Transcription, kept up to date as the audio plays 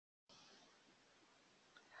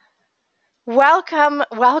Welcome,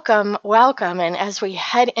 welcome, welcome. And as we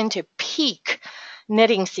head into peak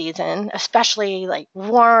knitting season, especially like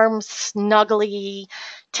warm, snuggly,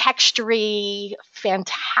 textury,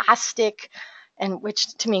 fantastic, and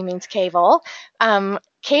which to me means cable.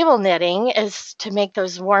 Cable knitting is to make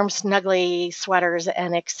those warm, snuggly sweaters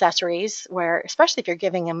and accessories where, especially if you're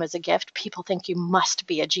giving them as a gift, people think you must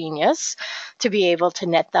be a genius to be able to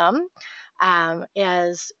knit them.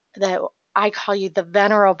 Is the I call you the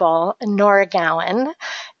venerable Norah Gaughan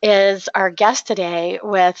is our guest today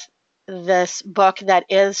with this book that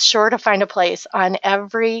is sure to find a place on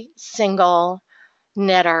every single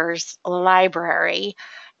knitter's library.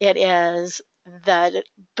 It is the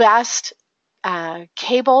best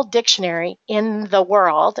cable dictionary in the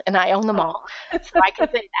world, and I own them all, so I can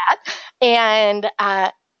say that. And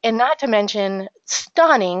not to mention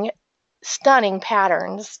stunning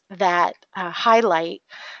patterns that highlight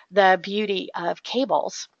the beauty of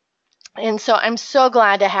cables. And so I'm so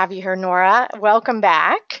glad to have you here, Norah. Welcome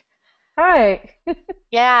back. Hi.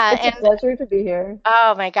 Yeah, It's a and pleasure to be here.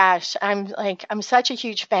 oh my gosh, I'm such a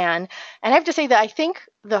huge fan. And I have to say that I think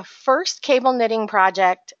the first cable knitting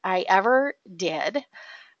project I ever did,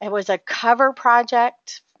 it was a cover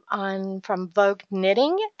project on from Vogue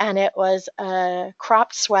Knitting, and it was a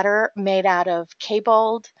cropped sweater made out of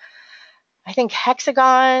cabled, I think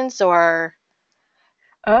hexagons or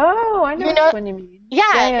Oh, I know you which know one you mean. Yeah,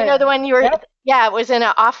 yeah, yeah, yeah. the one you were Yep, yeah, it was in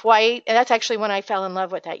an off-white, and that's actually when I fell in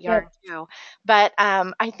love with that yarn yep. too. But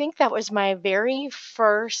I think that was my very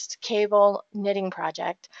first cable knitting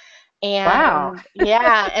project. Wow. And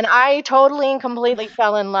yeah, and I totally and completely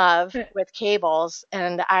fell in love with cables,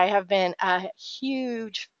 and I have been a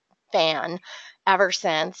huge fan ever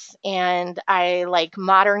since. And I like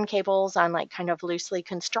modern cables on like kind of loosely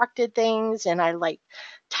constructed things, and I like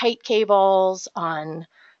tight cables on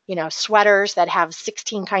sweaters that have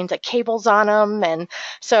 16 kinds of cables on them. And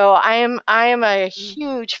so I am a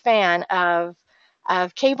huge fan of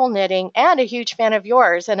cable knitting and a huge fan of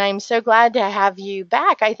yours, and I'm so glad to have you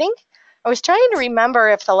back. I think I was trying to remember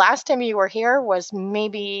if the last time you were here was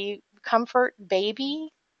maybe Comfort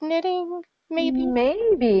Baby knitting, maybe.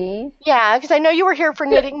 Maybe. Yeah, because I know you were here for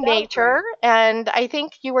Knitting Sounds Nature, right. and I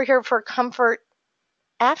think you were here for Comfort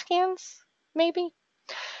Afghans, maybe. You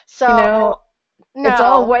So, know, it's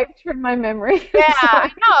all no. wiped from my memory. Yeah, So,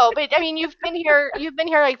 I know, but I mean, you've been here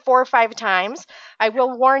like 4 or 5 times. I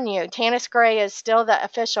will warn you, Tanis Gray is still the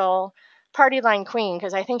official party line queen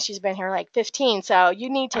because I think she's been here like 15. So you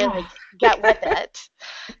need to like ah, get with it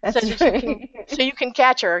so that's that right. you can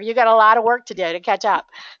catch her. You got a lot of work to do to catch up.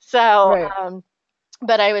 So, Right.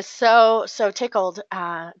 but I was so tickled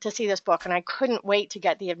to see this book, and I couldn't wait to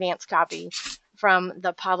get the advance copy from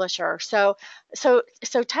the publisher. So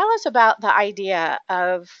tell us about the idea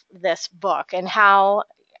of this book and how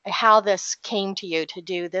this came to you to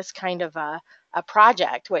do this kind of a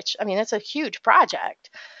project, which I mean it's a huge project.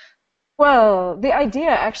 Well, the idea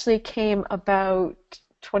actually came about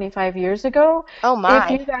 25 years ago. Oh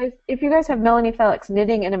my. If you guys have Melanie Felix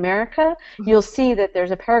Knitting in America, you'll see that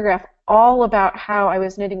there's a paragraph all about how I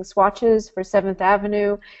was knitting swatches for 7th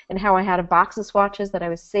Avenue and how I had a box of swatches that I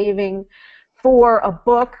was saving for a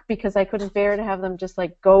book because I couldn't bear to have them just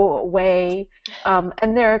like go away.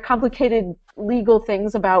 And there are complicated legal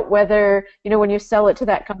things about whether, when you sell it to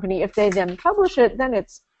that company, if they then publish it, then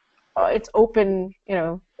it's open,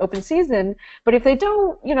 open season. But if they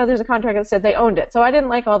don't, there's a contract that said they owned it. So I didn't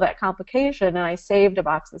like all that complication, and I saved a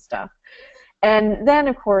box of stuff. And then,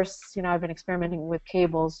 of course, I've been experimenting with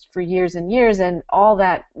cables for years and years, and all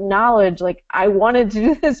that knowledge, like, I wanted to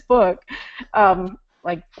do this book,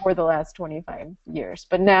 like, for the last 25 years.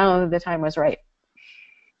 But now the time was right.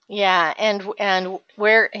 Yeah, and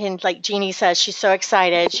like Jeannie says, she's so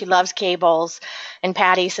excited. She loves cables, and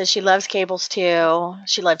Patty says she loves cables too.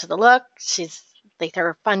 She loves the look.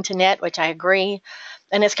 They're fun to knit, which I agree.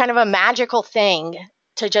 And it's kind of a magical thing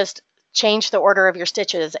to just change the order of your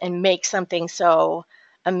stitches and make something so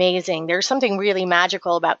amazing. There's something really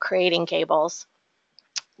magical about creating cables,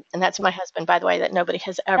 and that's my husband, by the way, that nobody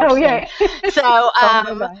has ever Oh, seen. yeah. So, Oh,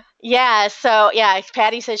 my God. yeah,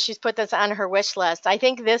 Patty says she's put this on her wish list. I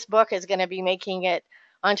think this book is going to be making it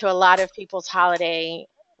onto a lot of people's holiday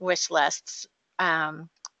wish lists. And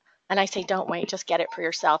I say, don't wait, just get it for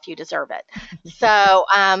yourself. You deserve it. So,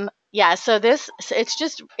 yeah, so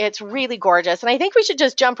it's really gorgeous. And I think we should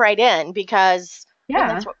just jump right in because, I mean,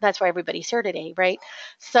 Yeah, that's why everybody's here today, right?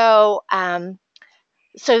 So,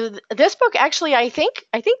 this book actually, I think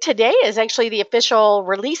today is actually the official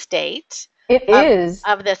release date it of is.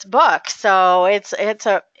 this book. So it's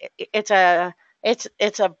the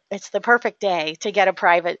perfect day to get a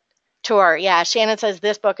private tour. Yeah, Shannon says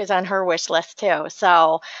this book is on her wish list too.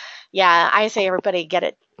 So, yeah, I say everybody get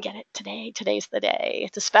it today. Today's the day.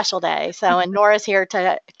 It's a special day. So, and Nora's here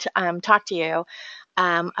to talk to you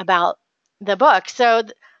about the book. So,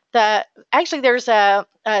 the actually there's a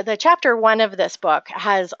the chapter one of this book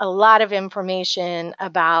has a lot of information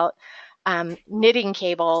about knitting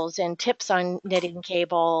cables and tips on knitting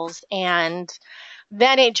cables, and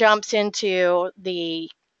then it jumps into the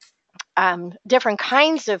different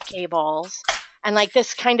kinds of cables. And like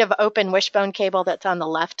this kind of open wishbone cable that's on the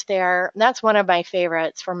left there, that's one of my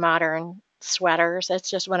favorites for modern sweaters. It's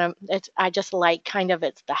just one of it's I just like kind of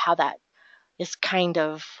it's the how that is kind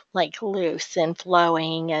of like loose and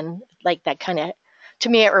flowing and like that kind of to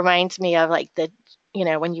me it reminds me of like the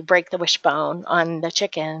when you break the wishbone on the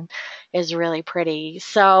chicken is really pretty.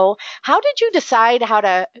 So how did you decide how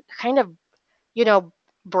to kind of you know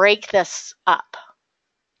break this up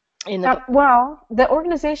in the book? Well, the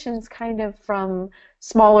organization's kind of from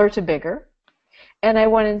smaller to bigger, and I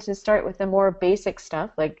wanted to start with the more basic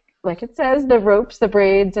stuff, like it says, the ropes, the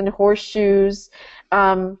braids, and horseshoes.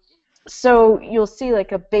 Um, so you'll see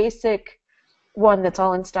like a basic one that's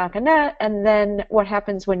all in stockinette, and then what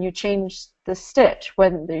happens when you change the stitch,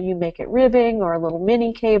 whether you make it ribbing or a little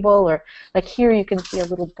mini cable, or like here you can see a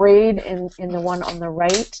little braid in the one on the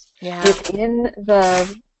right Yeah. within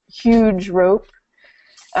the huge rope.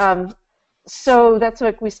 So that's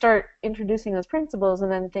like we start introducing those principles,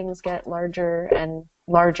 and then things get larger and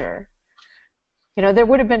larger. There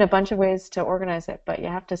would have been a bunch of ways to organize it, but you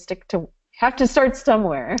have to start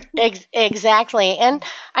somewhere. Exactly. And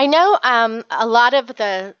I know a lot of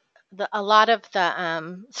the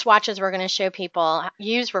swatches we're going to show people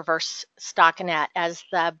use reverse stockinette as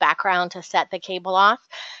the background to set the cable off.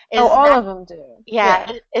 Oh, all of them do.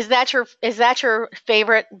 Yeah. Is that your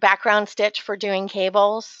favorite background stitch for doing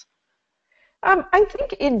cables? I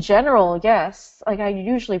think in general, yes. Like I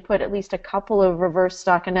usually put at least a couple of reverse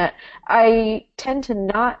stockinette. I tend to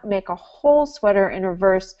not make a whole sweater in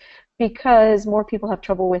reverse because more people have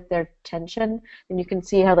trouble with their tension, and you can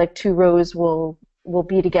see how like two rows will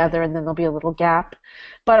be together and then there'll be a little gap.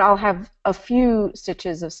 But I'll have a few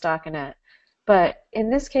stitches of stockinette. But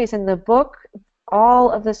in this case, in the book,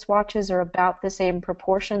 all of the swatches are about the same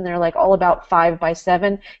proportion. They're like all about 5 by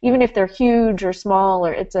 7, even if they're huge or small,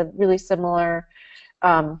 or it's a really similar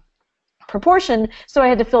proportion. So I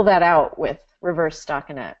had to fill that out with reverse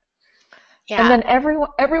stockinette. Yeah. And then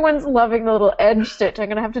everyone's loving the little edge stitch. I'm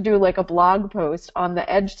gonna have to do like a blog post on the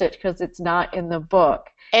edge stitch because it's not in the book.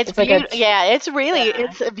 It's like beautiful. Yeah, it's really yeah.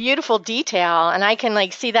 it's a beautiful detail, and I can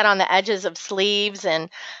like see that on the edges of sleeves, and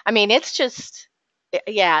I mean it's just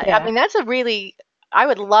yeah. I Yeah. mean that's I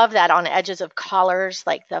would love that on edges of collars,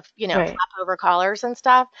 like the Right. top over collars and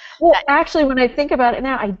stuff. Well, That actually, when I think about it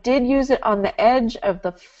now, I did use it on the edge of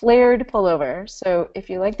the flared pullover. So if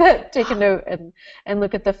you like that, take a note and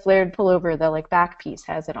look at the flared pullover. The like back piece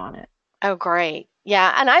has it on it. oh great.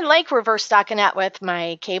 Yeah, and I like reverse stockinette with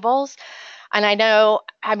my cables. And I know,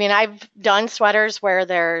 I mean, I've done sweaters where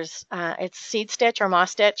there's it's seed stitch or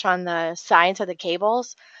moss stitch on the sides of the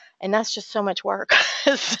cables, and that's just so much work.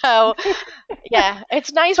 So, yeah,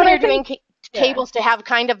 it's nice But when I you're doing think, yeah. cables to have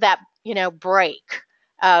kind of that, break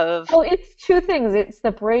of, Well, it's two things. It's the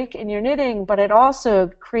break in your knitting, but it also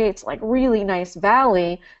creates like really nice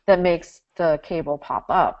valley that makes the cable pop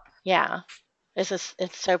up. yeah,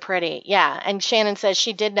 it's so pretty. Yeah, and Shannon says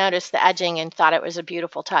she did notice the edging and thought it was a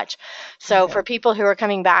beautiful touch. So Okay. for people who are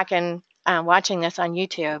coming back and watching this on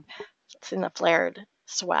YouTube, it's in the flared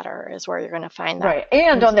sweater is where you're going to find that. Right.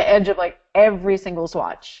 And on the edge of like every single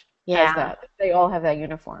swatch has Yeah. that. They all have that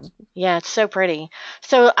uniform. Yeah, it's so pretty.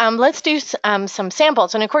 So let's do some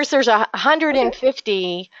samples. And of course, there's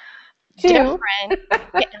 150 Two. different,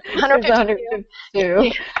 There's 152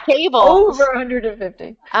 152. cables. Over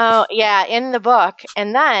 150. Oh, yeah, in the book.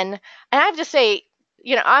 And I have to say,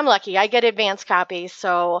 I'm lucky. I get advanced copies.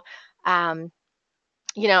 So, um,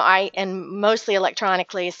 and mostly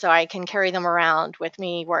electronically, so I can carry them around with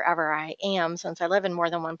me wherever I am since I live in more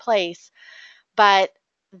than one place. But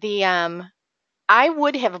the, I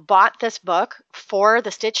would have bought this book for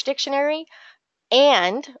the Stitch Dictionary,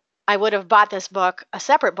 and I would have bought this book, a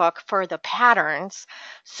separate book for the patterns.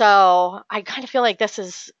 So I kind of feel like this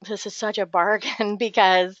is such a bargain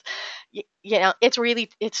because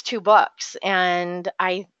it's two books, and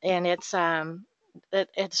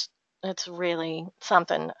it's really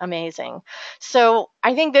something amazing. So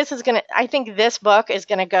I think this book is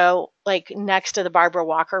gonna go like next to the Barbara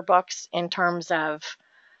Walker books in terms of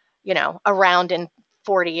around in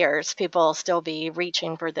 40 years, people will still be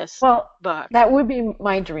reaching for this Well, book. that would be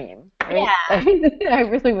my dream, right? Yeah. I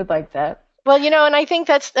really would like that. Well, and I think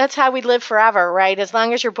that's how we live forever, right? As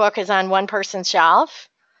long as your book is on one person's shelf,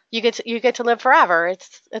 you get to live forever.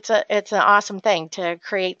 It's an awesome thing to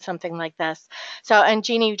create something like this. So, and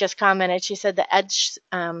Jeannie just commented. She said the edge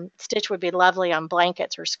stitch would be lovely on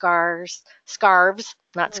blankets or scarves,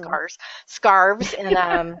 not Mm. scars, scarves, and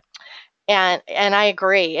I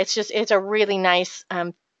agree. It's a really nice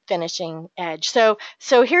finishing edge. So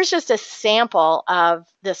here's just a sample of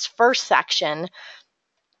this first section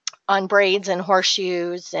on braids and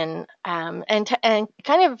horseshoes, and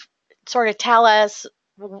kind of sort of tell us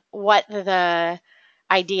what the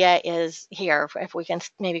idea is here, if we can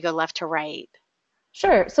maybe go left to right.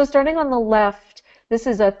 Sure. So starting on the left, this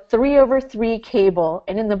is a 3/3 cable,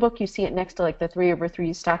 and in the book you see it next to like the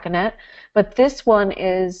 3/3 stockinette. But this one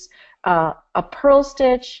is a purl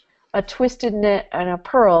stitch, a twisted knit, and a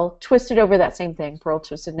purl twisted over that same thing, purl,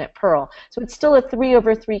 twisted knit, purl. So it's still a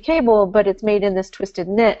 3/3 cable, but it's made in this twisted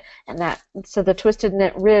knit, and so the twisted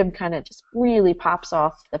knit rib kind of just really pops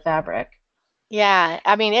off the fabric. Yeah,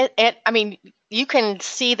 I mean I mean, you can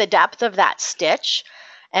see the depth of that stitch,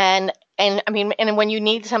 and I mean, and when you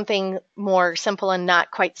need something more simple and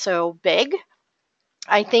not quite so big,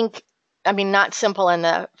 I think, I mean, not simple in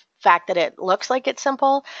the fact that it looks like it's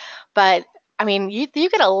simple, but I mean, you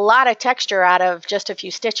get a lot of texture out of just a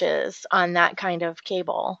few stitches on that kind of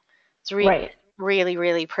cable. It's Right. really,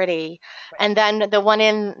 really pretty. And then the one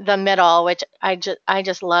in the middle, which I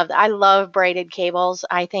just love. I love braided cables.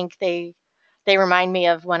 I think they remind me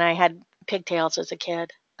of when I had pigtails as a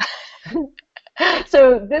kid.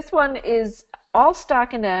 So this one is all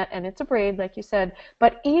stockinette, and it's a braid, like you said,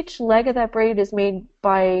 but each leg of that braid is made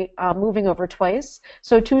by moving over twice.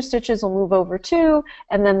 So two stitches will move over two,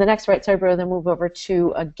 and then the next right side row they'll move over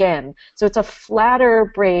two again. So it's a flatter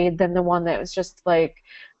braid than the one that was just like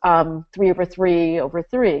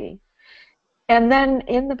 3/3/3. And then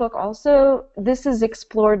in the book also, this is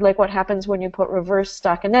explored like what happens when you put reverse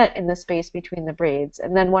stockinette in the space between the braids,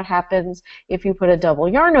 and then what happens if you put a double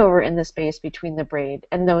yarn over in the space between the braid,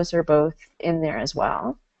 and those are both in there as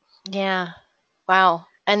well. Yeah. Wow.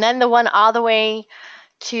 And then the one all the way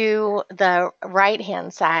to the right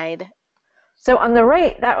hand side. So on the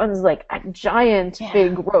right, that one's like a giant Yeah.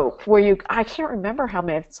 big rope where I can't remember how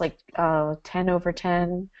many, it's like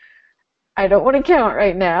 10/10. I don't want to count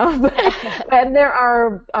right now, but and there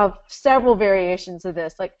are several variations of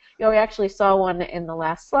this. Like, we actually saw one in the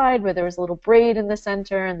last slide where there was a little braid in the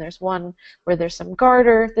center, and there's one where there's some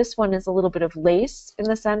garter. This one is a little bit of lace in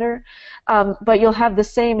the center, but you'll have the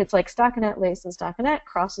same. It's like stockinette, lace, and stockinette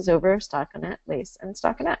crosses over stockinette, lace, and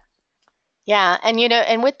stockinette. Yeah, and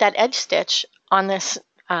and with that edge stitch on this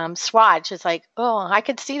swatch, it's like, oh, I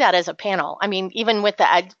could see that as a panel. I mean, even with the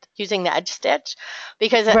edge, using the edge stitch,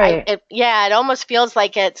 because Right. yeah, it almost feels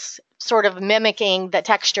like it's sort of mimicking the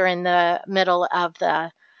texture in the middle of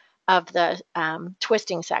the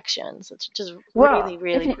twisting sections. It's just Well, really, if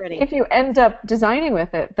really you pretty. if you end up designing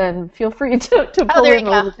with it, then feel free to Oh, pull there you in a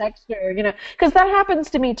go. little texture, because that happens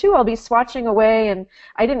to me too. I'll be swatching away, and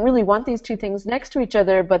I didn't really want these two things next to each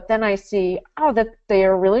other, but then I see, oh, that they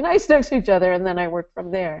are really nice next to each other, and then I work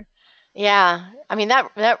from there. Yeah, I mean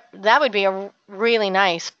that would be a really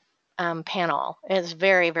nice panel. It's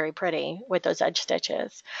very, very pretty with those edge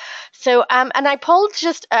stitches. So, and I pulled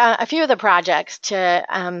just a few of the projects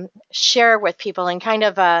to share with people, and kind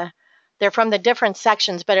of they're from the different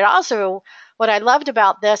sections. But it also, what I loved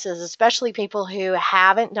about this is, especially people who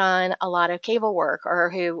haven't done a lot of cable work,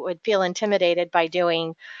 or who would feel intimidated by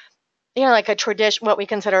doing, like a tradition, what we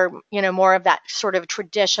consider, more of that sort of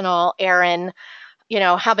traditional Aran,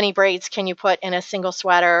 how many braids can you put in a single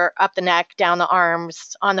sweater, up the neck, down the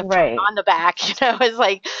arms, on the Right. on the back. It's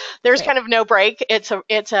like there's Right. kind of no break. You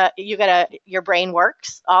gotta, your brain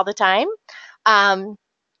works all the time. Um,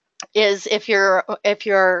 is if you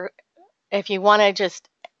want to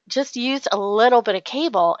just use a little bit of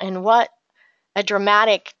cable, and what a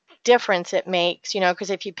dramatic difference it makes. Because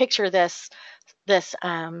if you picture this this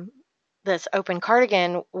open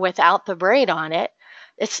cardigan without the braid on it,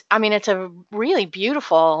 I mean, it's a really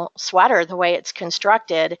beautiful sweater the way it's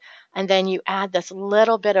constructed, and then you add this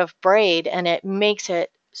little bit of braid, and it makes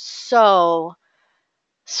it so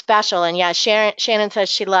special. And yeah, Shannon says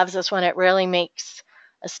she loves this one. It really makes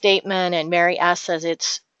a statement, and Mary S says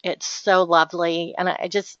it's so lovely, and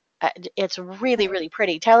it's really, really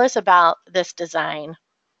pretty. Tell us about this design.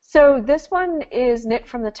 So this one is knit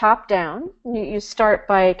from the top down. You start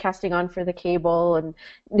by casting on for the cable and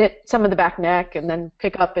knit some of the back neck, and then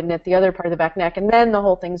pick up and knit the other part of the back neck, and then the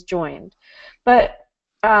whole thing's joined. But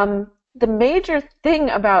the major thing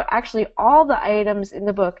about actually all the items in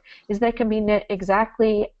the book is they can be knit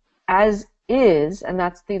exactly as is, and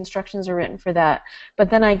that's the instructions are written for that. But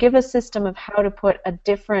then I give a system of how to put a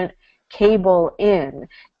different cable in,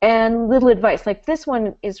 and little advice like this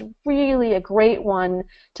one is really a great one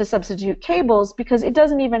to substitute cables because it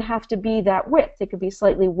doesn't even have to be that width. It could be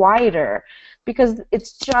slightly wider because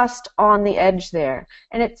it's just on the edge there,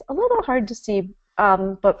 and it's a little hard to see.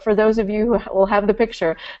 But for those of you who will have the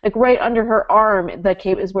picture, like right under her arm, the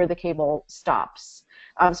cable is where the cable stops.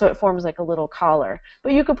 So it forms like a little collar.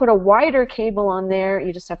 But you could put a wider cable on there.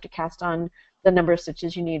 You just have to cast on the number of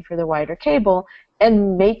stitches you need for the wider cable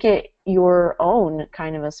and make it your own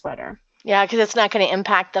kind of a sweater. Yeah, because it's not going to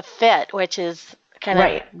impact the fit, which is kind of,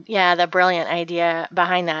 Right. yeah, the brilliant idea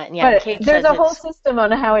behind that. And yeah, But Kate there's says a whole system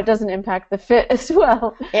on how it doesn't impact the fit as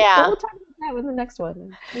well. Yeah. But we'll talk about that with the next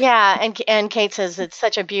one. Yeah, and Kate says it's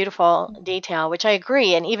such a beautiful detail, which I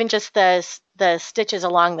agree. And even just the stitches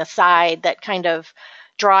along the side that kind of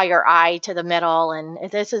draw your eye to the middle.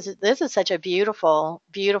 And this is such a beautiful,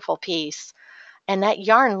 beautiful piece. And that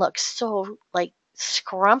yarn looks so like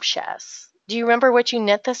scrumptious. Do you remember what you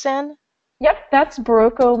knit this in? Yep, that's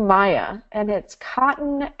Barocco Maya, and it's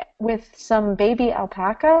cotton with some baby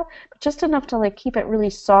alpaca, but just enough to like keep it really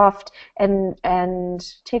soft and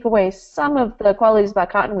take away some of the qualities about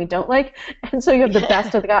cotton we don't like, and so you have the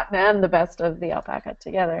best of the cotton and the best of the alpaca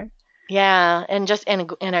together. Yeah, and just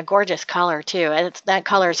in a gorgeous color too. And that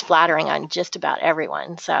color is flattering on just about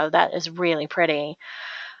everyone, so that is really pretty.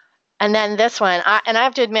 And then this one, I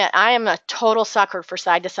have to admit, I am a total sucker for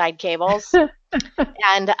side-to-side cables.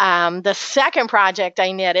 And the second project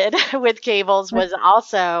I knitted with cables was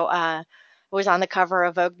also was on the cover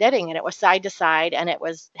of Vogue Knitting, and it was side to side, and it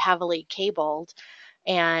was heavily cabled,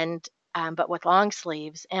 and but with long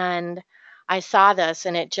sleeves. And I saw this,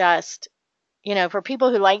 and it just, for people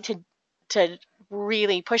who like to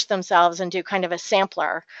really push themselves and do kind of a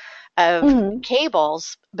sampler of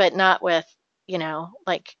cables, but not with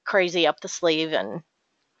like crazy up the sleeve and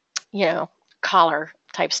collar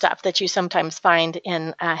type stuff that you sometimes find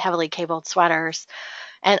in heavily cabled sweaters.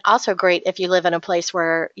 And also great if you live in a place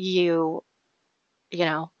where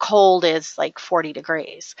cold is like 40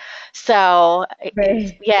 degrees. So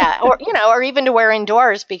Right. yeah, or even to wear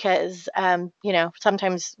indoors because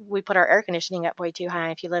sometimes we put our air conditioning up way too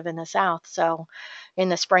high if you live in the South. So in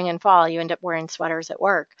the spring and fall you end up wearing sweaters at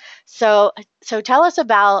work. So tell us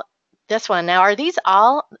about this one. Now, are these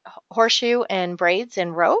all horseshoe and braids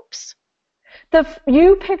and ropes?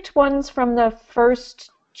 You picked ones from the first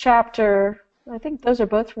chapter. I think those are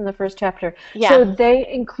both from the first chapter. Yeah. So they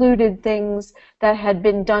included things that had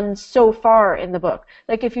been done so far in the book.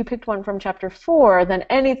 Like if you picked one from chapter 4, then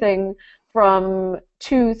anything from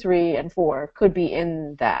 2, 3, and 4 could be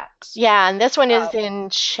in that. Yeah, and this one is in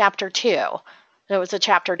chapter 2. It was a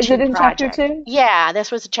chapter 2 Is it in project. chapter 2? Yeah,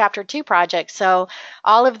 this was a chapter 2 project. So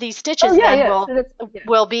all of these stitches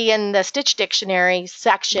will be in the stitch dictionary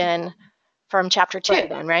section from chapter 2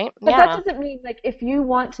 then, right? But that doesn't mean like if you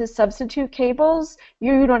want to substitute cables,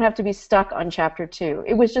 you don't have to be stuck on chapter 2.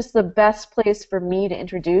 It was just the best place for me to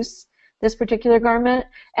introduce this particular garment,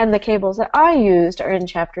 and the cables that I used are in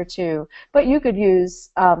chapter 2. But you could use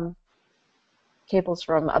cables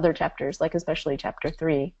from other chapters, like especially chapter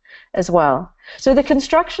 3 as well. So the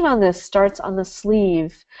construction on this starts on the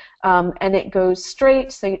sleeve, and it goes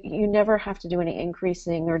straight, so you never have to do any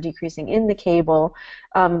increasing or decreasing in the cable.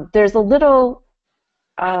 There's a little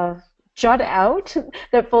jut out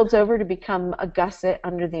that folds over to become a gusset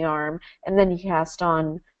under the arm, and then you cast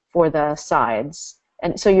on for the sides.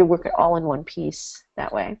 And so you work it all in one piece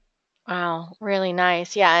that way. Wow, really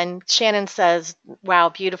nice. Yeah, and Shannon says, wow,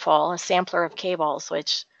 beautiful, a sampler of cables,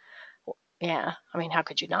 which, yeah, I mean, how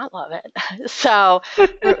could you not love it? So,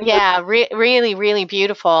 yeah, really, really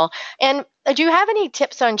beautiful. And do you have any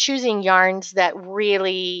tips on choosing yarns that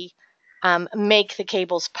really make the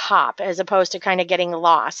cables pop as opposed to kind of getting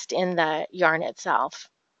lost in the yarn itself?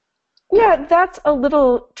 Yeah, that's a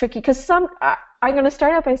little tricky because I'm going to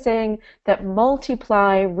start out by saying that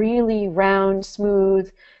multiply, really round,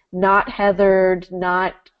 smooth, not heathered,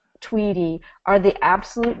 not tweedy, are the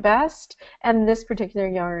absolute best, and this particular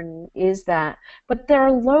yarn is that. But there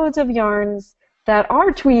are loads of yarns that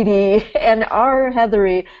are tweedy and are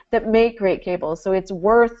heathery that make great cables, so it's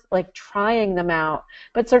worth like trying them out.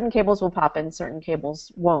 But certain cables will pop and certain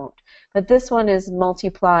cables won't. But this one is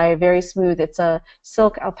multiply, very smooth. It's a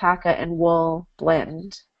silk, alpaca, and wool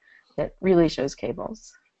blend that really shows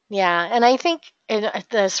cables. Yeah, and I think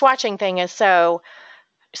the swatching thing is so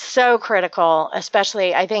critical,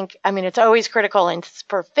 especially I mean it's always critical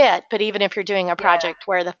for fit, but even if you're doing a project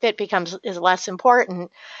where the fit is less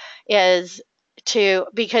important,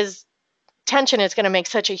 because tension is going to make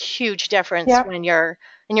such a huge difference when you're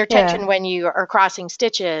and your Yeah. tension when you are crossing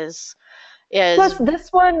stitches is Plus, this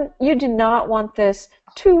one, you do not want this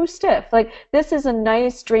too stiff. Like, this is a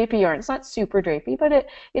nice drapey yarn. It's not super drapey, but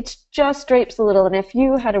it's just drapes a little. And if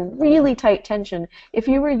you had a really tight tension, if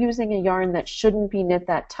you were using a yarn that shouldn't be knit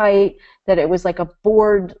that tight, that it was like a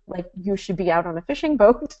board, like you should be out on a fishing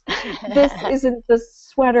boat, this isn't the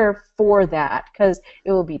sweater for that because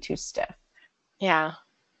it will be too stiff. yeah,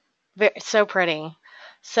 so pretty.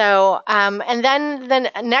 So, and then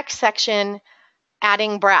the next section,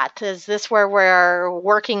 adding breadth. Is this where we're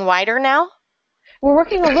working wider now? We're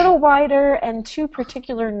working a little wider, and two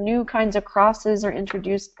particular new kinds of crosses are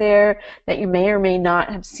introduced there that you may or may not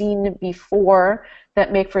have seen before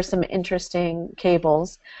that make for some interesting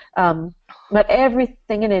cables. But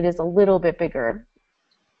everything in it is a little bit bigger.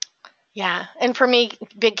 Yeah, and for me,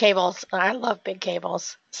 big cables, I love big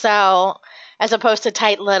cables. So, as opposed to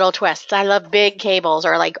tight little twists, I love big cables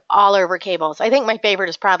or like all over cables. I think my favorite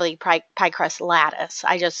is probably pie crust lattice.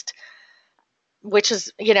 Which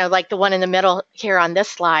is, like the one in the middle here on this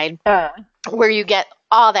slide, Uh, where you get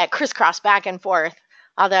all that crisscross back and forth.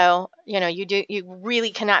 Although, you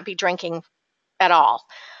really cannot be drinking at all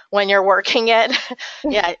when you're working it.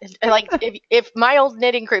 Yeah, like if my old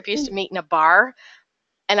knitting group used to meet in a bar,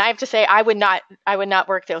 and I have to say, I would not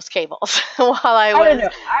work those cables while I I don't was. know.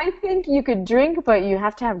 I think you could drink, but you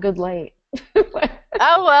have to have good light.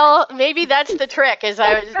 Oh well, maybe that's the trick.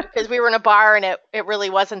 Because we were in a bar and it really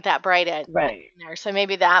wasn't that bright in Right. there, so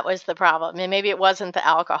maybe that was the problem, and maybe it wasn't the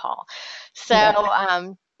alcohol. So, Yeah.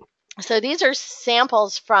 so these are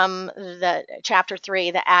samples from the chapter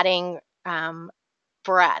 3, the adding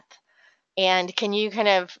breadth. And can you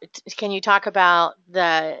talk about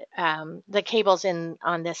the cables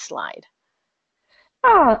on this slide?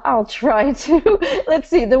 I'll try to. Let's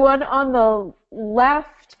see. The one on the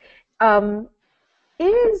left um,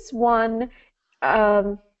 is one.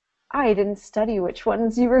 Um, I didn't study which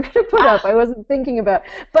ones you were going to put up. Ah, I wasn't thinking about.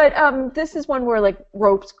 But this is one where like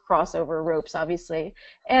ropes cross over ropes, obviously.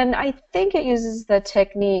 And I think it uses the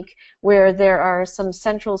technique where there are some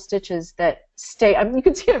central stitches that stay. I mean, you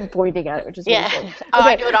can see I'm pointing at it, which is really yeah. cool. Oh,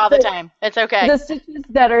 I Okay, do it all the time. It's okay. the stitches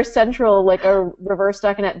that are central, like a reverse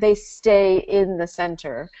stockinette, they stay in the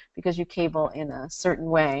center because you cable in a certain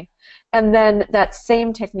way. And then that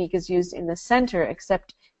same technique is used in the center,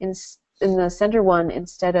 except in the center one,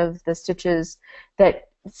 instead of the stitches that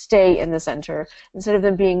stay in the center, instead of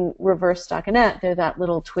them being reverse stockinette, they're that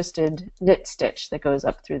little twisted knit stitch that goes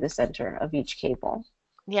up through the center of each cable.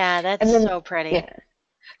 Yeah, And that's then, so pretty. yeah.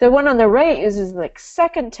 The one on the right is like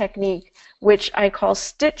second technique, which I call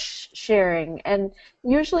stitch sharing. And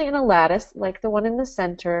usually in a lattice, like the one in the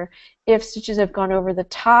center, if stitches have gone over the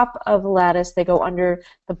top of the lattice, they go under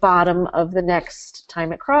the bottom of the next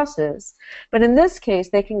time it crosses. But in this case,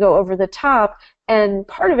 they can go over the top, and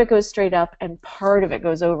part of it goes straight up, and part of it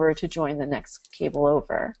goes over to join the next cable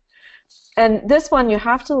over. And this one, you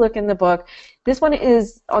have to look in the book. This one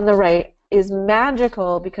is on the right, is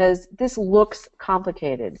magical because this looks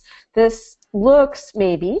complicated. This looks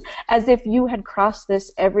maybe as if you had crossed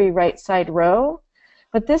this every right side row,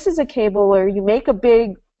 but this is a cable where you make a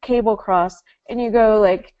big cable cross and you go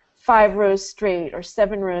like 5 rows straight or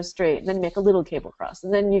 7 rows straight, and then make a little cable cross,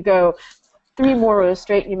 and then you go 3 more rows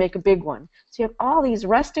straight and you make a big one. So you have all these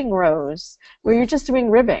resting rows where you're just doing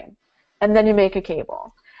ribbing, and then you make a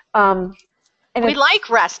cable. And We it's like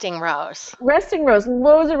resting rows. resting rows,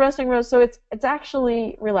 loads of resting rows, so it's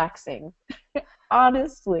actually relaxing.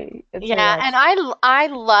 Honestly, it's Yeah, and relaxing. I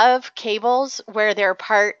love cables where they're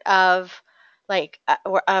part of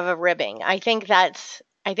of a ribbing. I think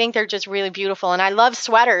they're just really beautiful, and I love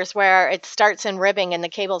sweaters where it starts in ribbing and the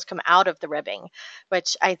cables come out of the ribbing,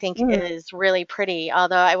 which I think Mm, is really pretty.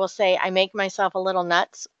 Although I will say I make myself a little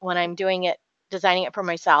nuts when I'm doing it, designing it for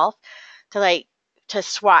myself, to like to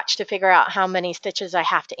swatch to figure out how many stitches I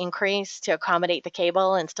have to increase to accommodate the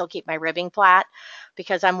cable and still keep my ribbing flat,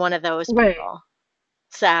 because I'm one of those right, people.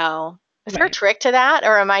 So, is there a right. trick to that,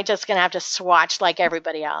 or am I just going to have to swatch like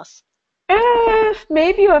everybody else?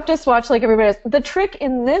 Maybe you have to swatch like everybody else. The trick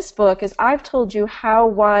in this book is I've told you how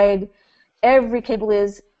wide every cable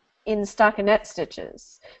is in stockinette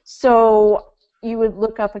stitches. So you would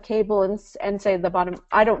look up a cable and say the bottom,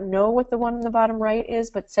 I don't know what the one in the bottom right is,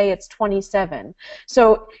 but say it's 27.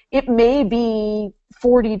 So it may be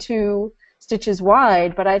 42 stitches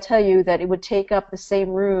wide, but I tell you that it would take up the same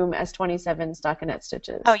room as 27 stockinette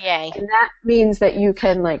Oh, stitches. yay. And that means that you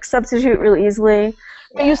can like substitute really easily,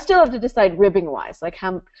 but you Yeah. still have to decide ribbing wise, like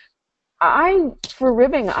how for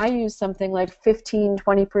ribbing, I use something like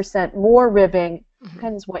 15–20% more ribbing. Mhm.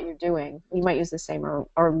 Depends what you're doing. You might use the same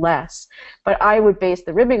or less. But I would base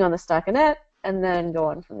the ribbing on the stockinette, and then go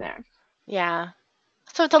on from there. Yeah.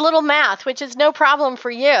 So it's a little math, which is no problem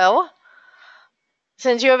for you,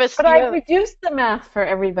 since you have a But I reduced the math for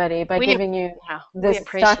everybody by we giving you yeah, we this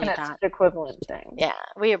appreciate stockinette that. equivalent thing. Yeah,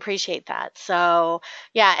 we appreciate that. So,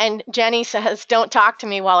 yeah, and Jenny says, "Don't talk to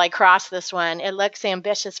me while I cross this one. It looks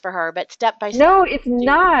ambitious for her, but step by step." No, it's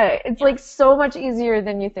not. It's Yeah. like so much easier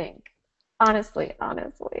than you think. Honestly,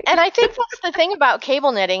 honestly. And I think that's the thing about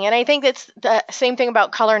cable knitting, and I think it's the same thing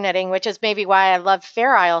about color knitting, which is maybe why I love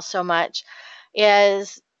Fair Isle so much,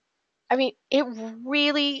 is I mean, it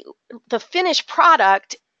really the finished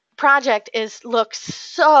project is looks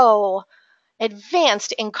so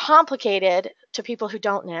advanced and complicated to people who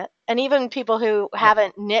don't knit, and even people who Right.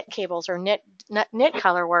 haven't knit cables or knit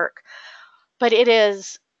color work. But it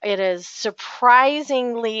is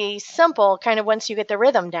surprisingly simple, kind of once you get the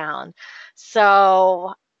rhythm down.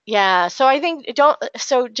 So yeah, so I think don't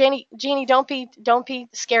so Jeannie, don't be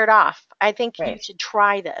scared off. I think you Right. should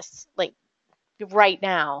try this like right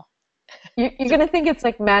now. You're gonna think it's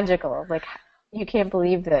like magical. Like you can't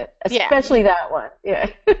believe that, Yeah, especially that one. Yeah.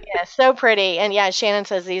 yeah, so pretty. And yeah, Shannon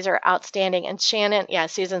says these are outstanding. And Shannon, yeah,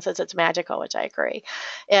 Susan says it's magical, which I agree.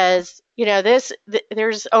 Is,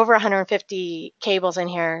 there's over 150 cables in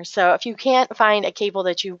here. So if you can't find a cable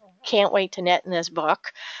that you can't wait to knit in this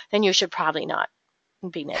book, then you should probably not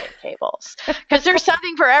be knitting cables. Because there's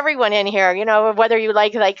something for everyone in here, whether you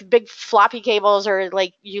like big floppy cables or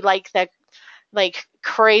like you like the like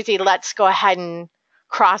crazy, let's go ahead and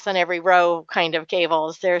cross on every row kind of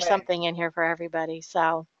cables. There's Right. something in here for everybody.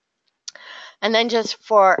 So, and then just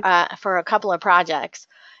for a couple of projects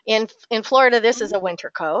in Florida, this is a winter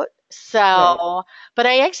coat. Right. So, but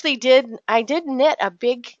I did knit a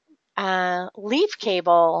big leaf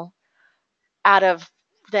cable out of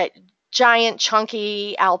that giant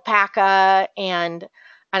chunky alpaca, and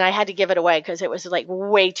I had to give it away because it was like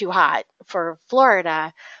way too hot for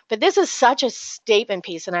Florida. But this is such a statement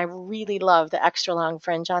piece, and I really love the extra long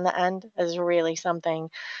fringe on the end. Is really something.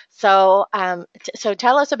 So, so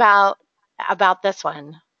tell us about this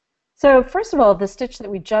one. So first of all, the stitch that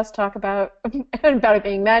we just talked about, about it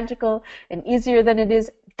being magical and easier than it is,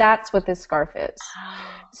 that's what this scarf is. Oh,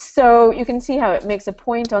 So you can see how it makes a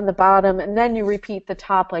point on the bottom, and then you repeat the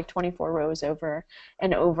top like 24 rows over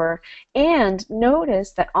and over. And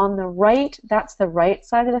notice that on the right, that's the right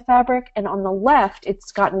side of the fabric, and on the left,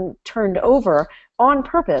 it's gotten turned over on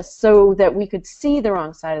purpose so that we could see the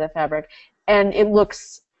wrong side of the fabric, and it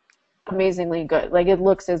looks amazingly good. Like it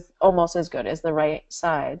looks as almost as good as the right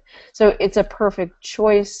side. So it's a perfect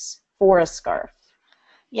choice for a scarf.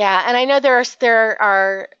 yeah, and I know there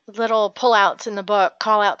are little pullouts in the book,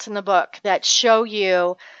 callouts in the book that show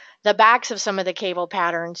you the backs of some of the cable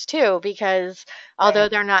patterns too, because although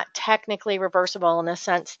Right. they're not technically reversible in the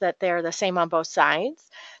sense that they're the same on both sides,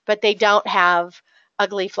 but they don't have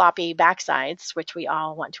ugly floppy backsides, which we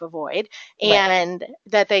all want to avoid, Right. and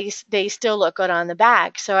that they still look good on the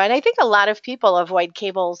back. So, and I think a lot of people avoid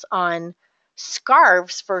cables on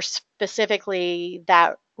scarves for specifically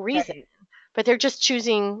that reason, Right. but they're just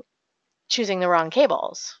choosing the wrong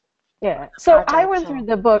cables Yeah. for the So I project. went through So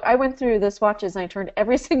the book, I went through the swatches and I turned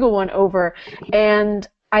every single one over. And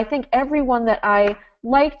I think every one that I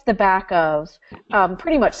liked the back of,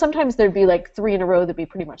 pretty much, sometimes there'd be like three in a row that'd be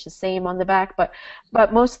pretty much the same on the back, but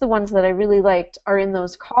most of the ones that I really liked are in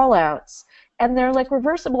those call outs. And they're like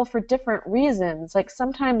reversible for different reasons. Like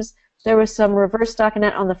sometimes there was some reverse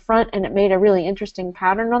stockinette on the front and it made a really interesting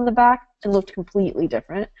pattern on the back and looked completely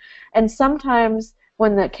different. And sometimes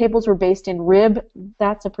when the cables were based in rib,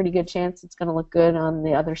 that's a pretty good chance it's going to look good on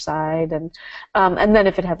the other side. And then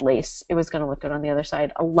if it had lace, it was going to look good on the other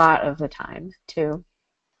side a lot of the time too.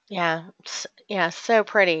 yeah, yeah, so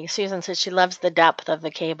pretty. Susan says she loves the depth of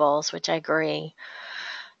the cables, which I agree.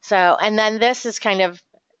 So, and then this is kind of,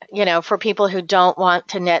 for people who don't want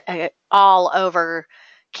to knit a all over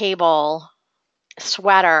cable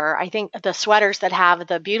sweater. I think the sweaters that have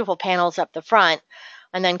the beautiful panels up the front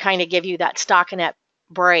and then kind of give you that stockinette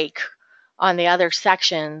break on the other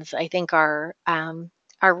sections, I think are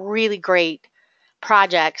really great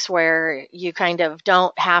projects where you kind of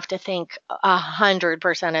don't have to think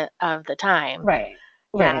 100% of the time. Right,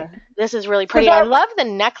 Yeah, right. this is really So pretty. I that love the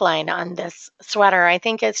neckline on this sweater. I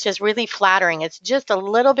think it's just really flattering. It's just a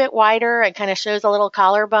little bit wider. It kind of shows a little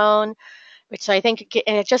collarbone, which I think,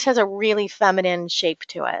 and it just has a really feminine shape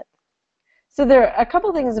to it. so there are a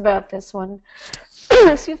couple things about this one.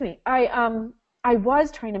 Excuse me. I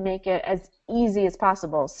was trying to make it as easy as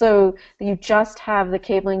possible so that you just have the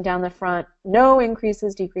cabling down the front, no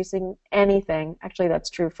increases, decreasing anything. Actually, that's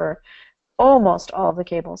true for almost all of the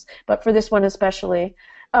cables, but for this one especially.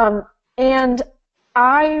 And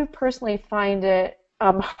I personally find it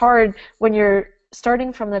hard when you're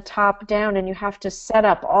starting from the top down and you have to set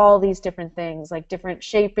up all these different things, like different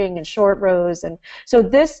shaping and short rows. And so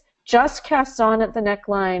this just casts on at the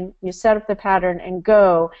neckline, you set up the pattern and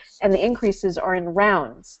go, and the increases are in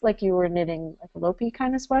rounds, like you were knitting like a Lopi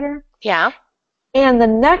kind of sweater. Yeah. And the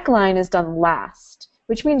neckline is done last,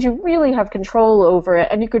 which means you really have control over it,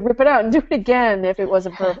 and you could rip it out and do it again if it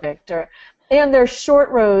wasn't perfect. And there's short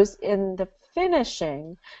rows in the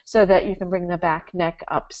finishing so that you can bring the back neck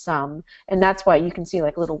up some, and that's why you can see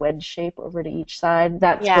like a little wedge shape over to each side.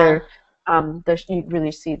 That's Yeah. where you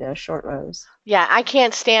really see those short rows. Yeah, I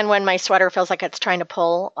can't stand when my sweater feels like it's trying to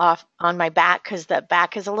pull off on my back because the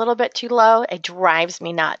back is a little bit too low. It drives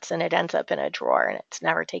me nuts and it ends up in a drawer and it's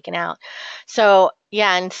never taken out. So,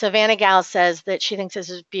 yeah, and Savannah Gal says that she thinks this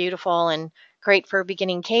is beautiful and great for a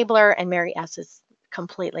beginning cabler, and Mary S. is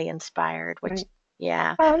completely inspired, which, Right.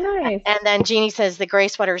 yeah. Oh, nice. And then Jeannie says the gray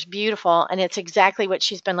sweater is beautiful and it's exactly what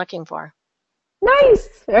she's been looking for. Nice.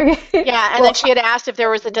 Okay. Yeah, and then Well, she had asked if there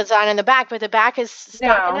was a design in the back, but the back is no.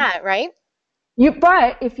 stockinette, right?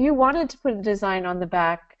 But if you wanted to put a design on the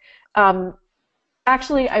back, um,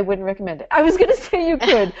 actually, I wouldn't recommend it. I was going to say you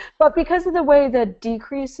could, but because of the way the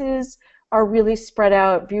decreases are really spread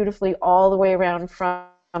out beautifully all the way around from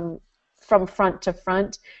front to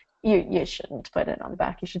front, you shouldn't put it on the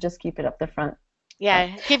back. You should just keep it up the front. But, Yeah,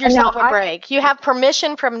 give and now yourself a break. You have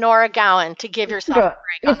permission from Norah Gaughan to give yourself a go.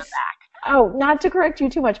 break on the It's back. not to correct you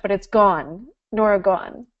too much, but it's gone. Nora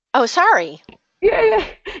gone. Oh, sorry. Yeah, yeah.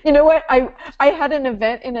 You know what? I had an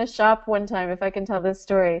event in a shop one time, if I can tell this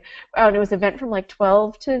story. And it was an event from like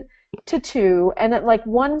 12 to 2, and at like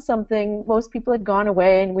 1 something, most people had gone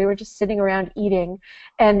away, and we were just sitting around eating.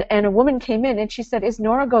 And a woman came in, and she said, "Is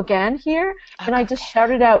Norah Gaughan here?" And I just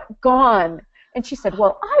shouted out, "Gone." And she said,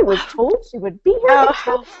 "Well, I was told she would be here Oh, to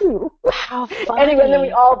tell you." how Anyway, and then we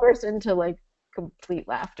funny. all burst into like complete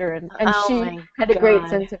laughter, and Oh she my had a great God.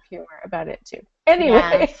 sense of humor about it too. Anyway,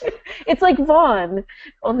 Yes. it's like Vaughn,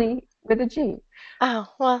 only with a G. Oh,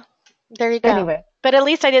 well, there you go. Anyway, But at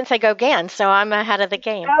least I didn't say Gauguin, so I'm ahead of the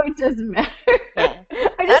game. now it doesn't matter. Yeah.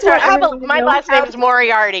 I just That's all right. want everyone to My know last name how. is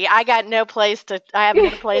Moriarty. I have no place to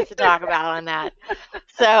talk about on that.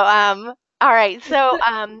 So, all right. So,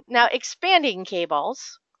 now expanding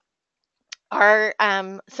cables are,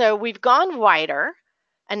 so we've gone wider,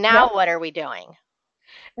 and now Yep. what are we doing?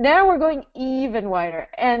 Now we're going even wider,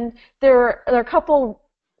 and there are a couple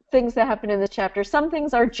things that happen in the chapter. Some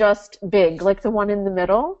things are just big, like the one in the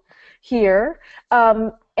middle here,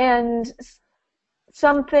 and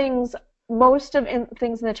some things,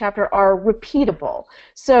 things in the chapter are repeatable.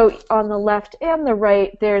 So on the left and the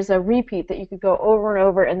right, there's a repeat that you could go over and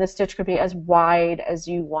over, and the stitch could be as wide as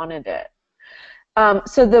you wanted it.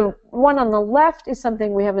 So the one on the left is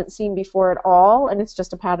something we haven't seen before at all, and it's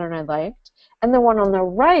just a pattern I liked. And the one on the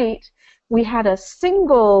right, we had a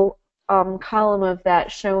single column of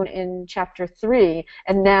that shown in chapter 3,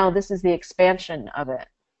 and now this is the expansion of it.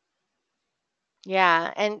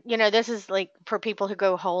 Yeah, and this is like for people who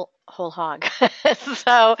go whole hog.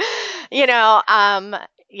 So, you know, um,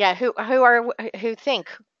 yeah, who think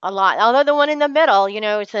a lot. Although the one in the middle,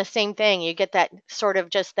 it's the same thing. You get that sort of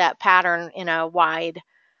just that pattern in a wide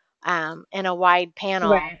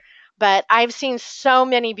panel. Right. But I've seen so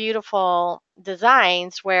many beautiful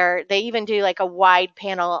designs where they even do like a wide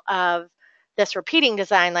panel of this repeating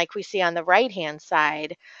design like we see on the right hand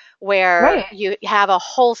side, where Right. you have a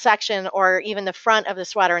whole section, or even the front of the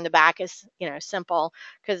sweater and the back is simple,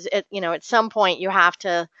 because at some point you have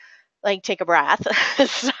to like take a breath.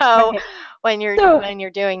 So Right. So when you're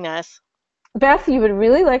doing this. Beth, you would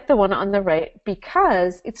really like the one on the right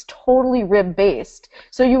because it's totally rib based.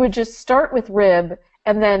 So you would just start with rib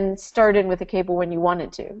and then start in with a cable when you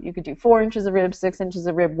wanted to. You could do 4 inches of rib, 6 inches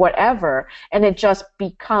of rib, whatever, and it just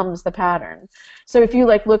becomes the pattern. So if you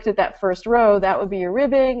like looked at that first row, that would be your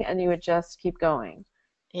ribbing, and you would just keep going.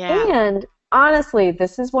 Yeah. And honestly,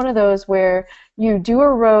 this is one of those where you do a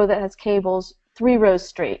row that has cables, 3 rows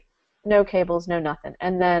straight, no cables, no nothing,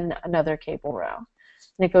 and then another cable row.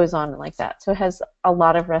 And it goes on like that. So it has a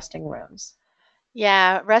lot of resting rows.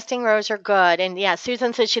 Yeah, resting rows are good. And yeah,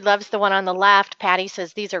 Susan says she loves the one on the left. Patty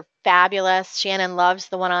says these are fabulous. Shannon loves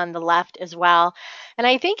the one on the left as well. And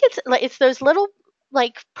I think it's those little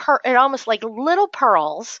it almost like little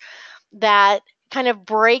pearls that kind of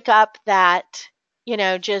break up that,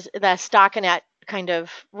 just the stockinette kind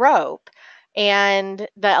of rope and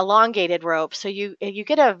the elongated rope. So you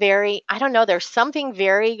get a very, I don't know, there's something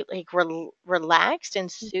very like relaxed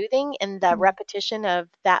and soothing in the repetition of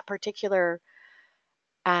that particular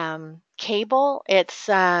cable.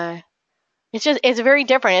 it's very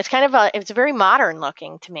different. It's kind of it's very modern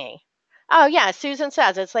looking to me. Oh yeah, Susan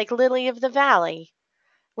says it's like Lily of the Valley,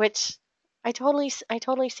 which I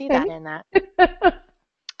totally see that Okay. in that.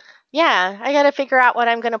 Yeah, I got to figure out what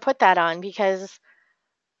I'm going to put that on because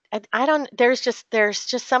I don't. There's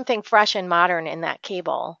just something fresh and modern in that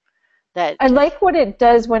cable that I just like what it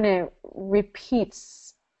does when it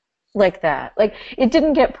repeats like that. Like it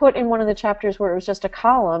didn't get put in one of the chapters where it was just a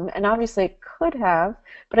column, and obviously it could have,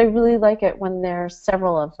 but I really like it when there's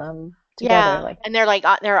several of them together. yeah, Like and they're like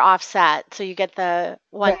they're offset, so you get the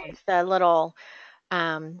one right. with the little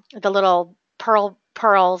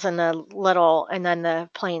pearls and the little and then the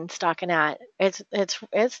plain stockinette. It's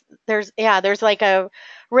there's like a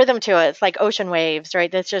rhythm to it. It's like ocean waves,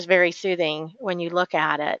 right? That's just very soothing when you look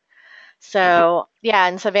at it. So yeah,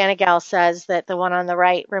 and Savannah Gal says that the one on the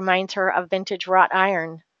right reminds her of vintage wrought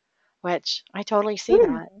iron, which I totally see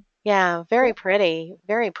Hmm. that. Yeah, very pretty,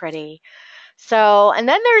 very pretty. So, and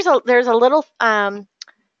then there's a little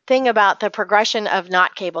thing about the progression of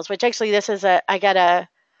knot cables, which actually this is I got a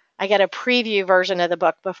preview version of the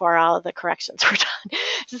book before all of the corrections were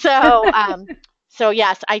done. So so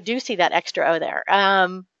yes, I do see that extra O there.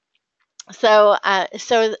 So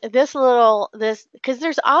this little this because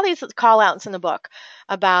there's all these call outs in the book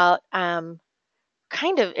about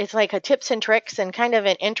kind of it's like a tips and tricks and kind of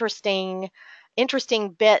an interesting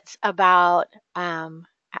bits about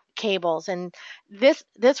cables and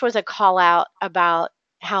this was a call out about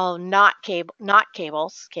how not cables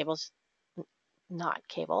not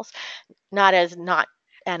cables not as not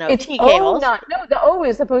It's NOT O cables. not no, the O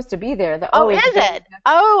is supposed to be there. The Oh, O is is very it?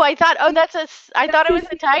 Oh, I thought see, I don't thought it you was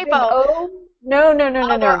a see the big typo. O? No, no, no,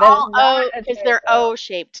 no, Oh, no. they're That is all not O a because they're typo. O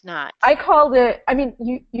shaped knots. I called it. I mean,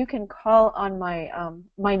 you can call on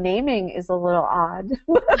my naming is a little odd,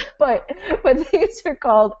 but these are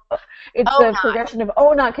called. It's Oh, a not. progression of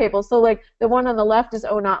O not cables. So like the one on the left is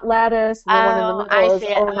O not lattice, and the one in the Oh, I middle is see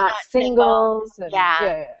it. O Oh, not not single. singles, and Yeah.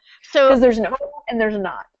 yeah, yeah. So Because there's an O and there's a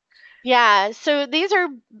not. yeah, so these are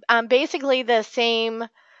basically the same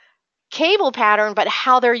cable pattern, but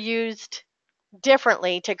how they're used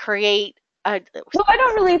differently to create a Well, I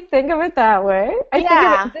don't really think of it that way. I think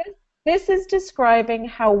of yeah it this is describing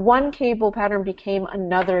how one cable pattern became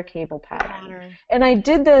another cable pattern. pattern. And I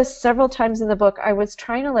did this several times in the book. I was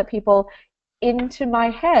trying to let people into my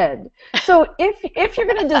head. So if you're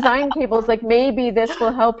going to design cables, like maybe this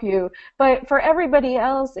will help you. But for everybody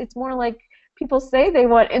else, it's more like people say they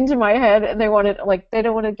want into my head and they want it like they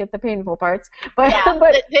don't want to get the painful parts. But Yeah,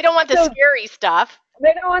 but they don't want the so scary stuff.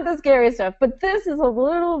 they don't want the scary stuff, but this is a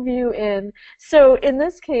little view in. So in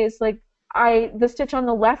this case, like the stitch on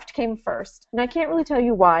the left came first, and I can't really tell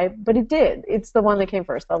you why, but it did. It's the one that came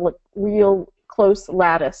first, the real close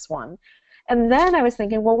lattice one. And then I was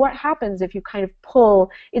thinking, well, what happens if you kind of pull?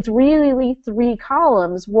 It's really three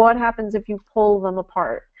columns. What happens if you pull them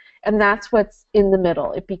apart? And that's what's in the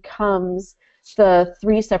middle. It becomes the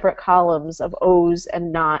three separate columns of O's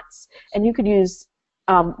and knots, and you could use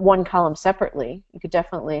one column separately. You could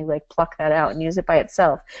definitely like pluck that out and use it by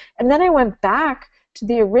itself. And then I went back to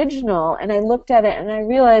the original and I looked at it and I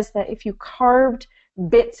realized that if you carved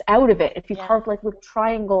bits out of it, if you Yeah. carved like little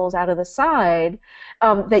triangles out of the side,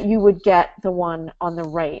 that you would get the one on the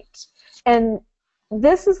right. And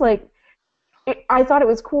this is like, I thought it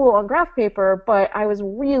was cool on graph paper, but I was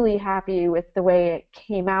really happy with the way it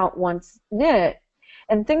came out once knit.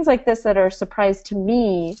 And things like this that are a surprise to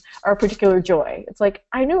me are a particular joy. It's like,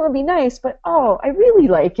 I knew it would be nice, but oh, I really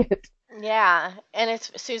like it. Yeah, and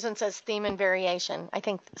it's Susan says theme and variation. I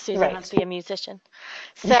think Susan must Right. be a musician.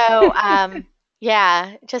 So,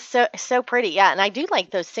 yeah, just so pretty. Yeah, and I do like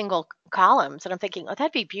those single columns, and I'm thinking, oh,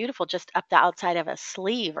 that'd be beautiful just up the outside of a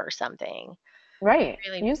sleeve or something. Right.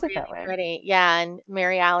 Really, Use it that really way. pretty. Yeah, and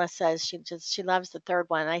Mary Alice says she loves the third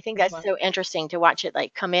one. And I think that's so interesting to watch it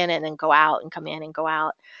like come in and then go out and come in and go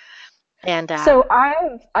out. And So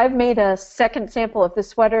I've made a second sample of the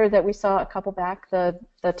sweater that we saw a couple back, the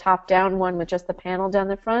top down one with just the panel down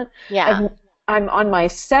the front. yeah, I've I'm on my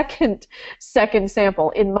second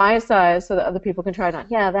sample in my size so that other people can try it on.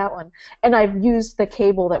 Yeah, that one. And I've used the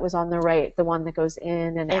cable that was on the right, the one that goes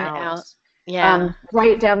in and in and out. out. Yeah.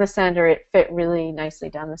 Right down the center. It fit really nicely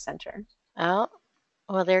down the center. Oh,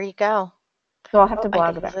 well, there you go. So I'll have Oh, to I could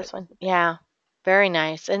blog use about this it. one. Yeah, very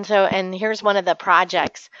nice. And so, and here's one of the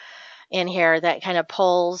projects in here that kind of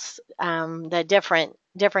pulls the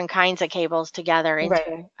different kinds of cables together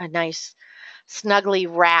Right. into a nice snuggly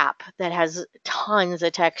wrap that has tons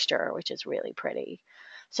of texture, which is really pretty.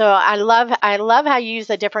 So I love how you use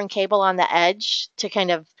the different cable on the edge to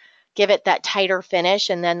kind of give it that tighter finish,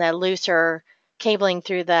 and then the looser cabling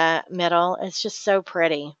through the middle. It's just so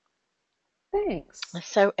pretty. Thanks.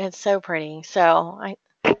 It's so pretty. So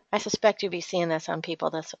I suspect you'll be seeing this on people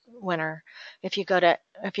this winter. If you go to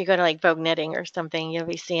like Vogue Knitting or something, you'll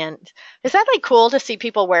be seeing. Is that like cool to see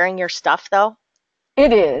people wearing your stuff though?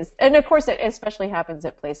 It is. And of course, it especially happens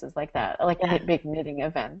at places like that, like Yeah. big knitting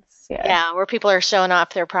events. Yeah. Yeah, where people are showing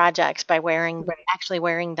off their projects by Right. actually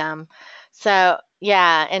wearing them. So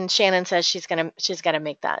yeah, and Shannon says she's gonna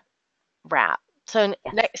make that wrap. So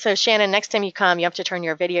Yes. so Shannon, next time you come, you have to turn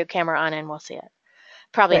your video camera on and we'll see it.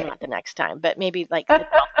 Probably Right. not the next time, but maybe like the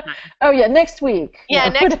 12th time. Oh yeah, next week. Yeah,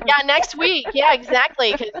 No, whatever. next week. Yeah,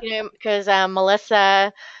 exactly. Because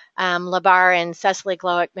Melissa Labar and Cecily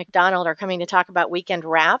Glowick McDonald are coming to talk about weekend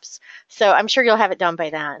wraps. So I'm sure you'll have it done by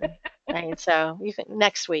then. Right. So you can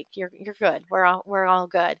next week. You're good. We're all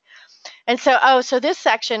good. And so so this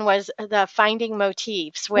section was the finding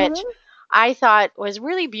motifs, which Hmm. I thought was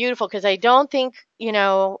really beautiful because I don't think,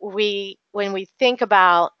 we when we think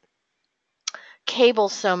about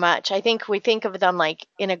cables so much, I think we think of them like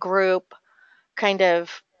in a group kind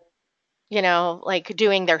of, like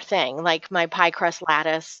doing their thing, like my pie crust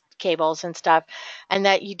lattice cables and stuff, and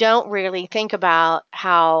that you don't really think about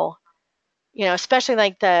how, especially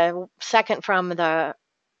like the second from the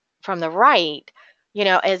right,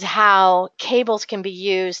 is how cables can be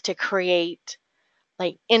used to create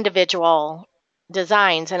like individual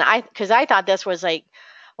designs. And because I thought this was like,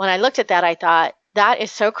 when I looked at that, I thought that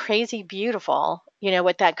is so crazy beautiful,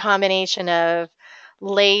 with that combination of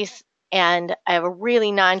lace and a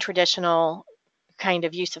really non-traditional kind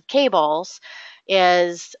of use of cables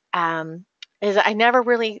is I never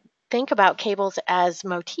really think about cables as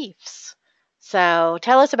motifs. So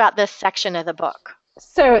tell us about this section of the book.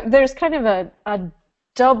 So there's kind of a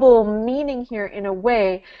double meaning here in a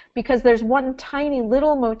way, because there's one tiny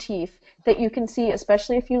little motif that you can see,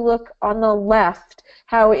 especially if you look on the left,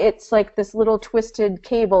 how it's like this little twisted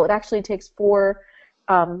cable. It actually takes four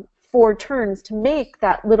turns to make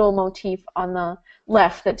that little motif on the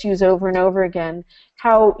left that's used over and over again.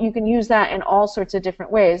 How you can use that in all sorts of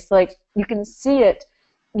different ways. Like you can see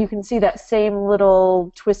that same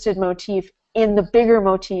little twisted motif in the bigger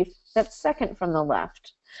motif that's second from the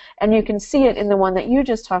left. And you can see it in the one that you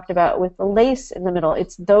just talked about with the lace in the middle.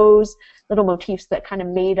 It's those little motifs that kind of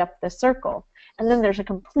made up the circle. And then there's a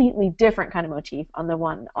completely different kind of motif on the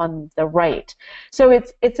one on the right. So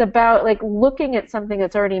it's about like looking at something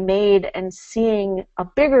that's already made and seeing a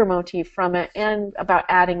bigger motif from it, and about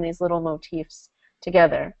adding these little motifs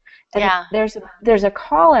together. And Yeah. there's a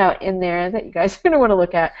call out in there that you guys are going to want to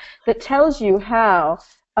look at that tells you how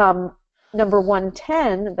number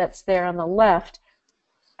 110 that's there on the left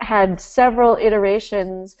had several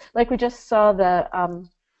iterations. Like we just saw the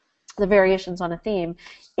variations on a theme.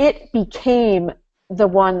 It became the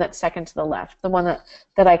one that's second to the left, the one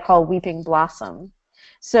that I call Weeping Blossom.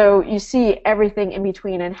 So you see everything in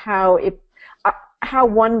between, and how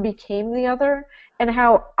one became the other, and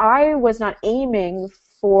how I was not aiming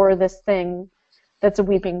for this thing that's a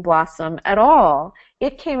weeping blossom at all.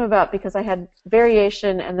 It came about because I had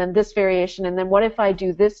variation, and then this variation, and then what if I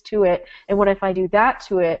do this to it, and what if I do that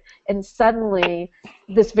to it, and suddenly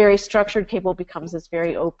this very structured cable becomes this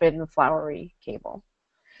very open, flowery cable.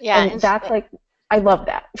 Yeah. And that's like, I love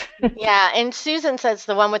that. Yeah, and Susan says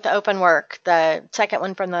the one with the open work, the second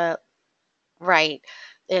one from the right,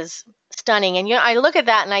 is stunning. And I look at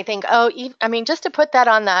that and I think, oh, I mean, just to put that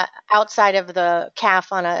on the outside of the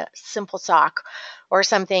calf on a simple sock or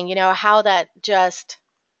something, how that just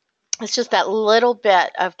it's just that little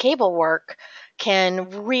bit of cable work can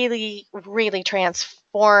really, really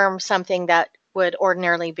transform something that would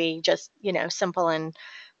ordinarily be just, simple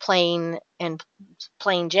plain and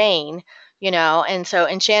plain Jane, and so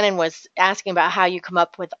and Shannon was asking about how you come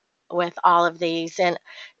up with all of these, and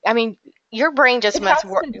I mean your brain just It must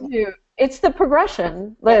has work. to do, it's the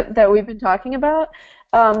progression Yeah. that we've been talking about.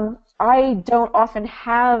 I don't often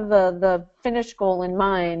have the finish goal in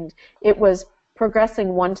mind. It was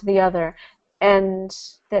progressing one to the other. And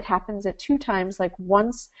that happens at two times. Like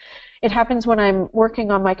once, it happens when I'm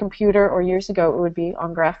working on my computer, or years ago it would be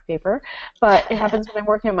on graph paper, but it happens when I'm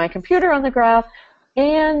working on my computer on the graph,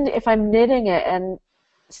 and if I'm knitting it, and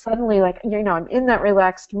suddenly, like, I'm in that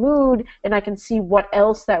relaxed mood, and I can see what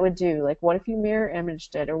else that would do. Like, what if you mirror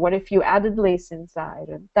imaged it, or what if you added lace inside,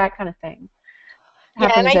 or that kind of thing. Yeah,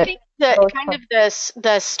 and Happens I at think the both kind of parts.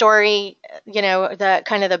 the story, the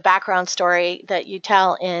kind of the background story that you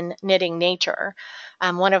tell in Knitting Nature,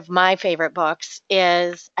 one of my favorite books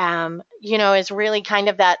is really kind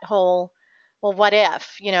of that whole, well, what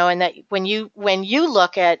if, and that when you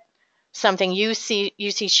look at something, you see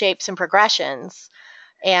shapes and progressions,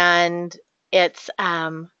 and it's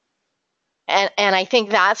and I think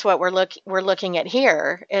that's what we're looking at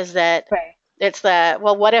here is that Right. it's the,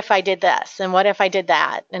 well, what if I did this and what if I did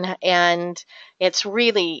that, and it's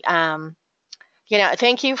really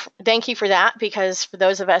thank you for that, because for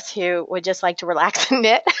those of us who would just like to relax and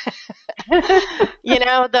knit,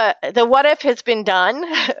 the what if has been done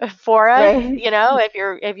for us.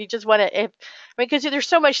 Right. If you just want to, if because there's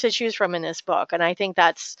so much to choose from in this book, and I think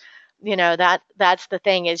that's that's the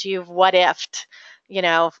thing, is you've what ifed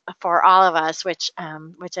for all of us, which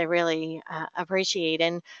I really appreciate.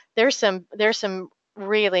 And there's some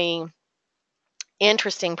really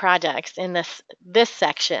interesting projects in this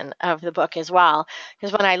section of the book as well,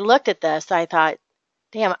 because when I looked at this, I thought,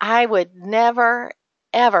 damn, I would never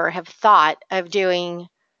ever have thought of doing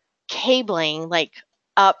cabling like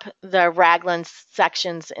up the raglan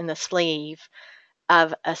sections in the sleeve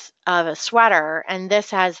of a sweater, and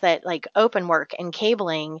this has that like open work and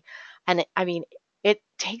cabling, and I mean it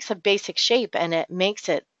takes a basic shape and it makes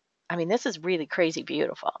it. I mean, this is really crazy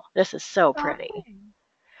beautiful. This is so pretty.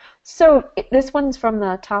 So this one's from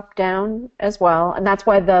the top down as well, and that's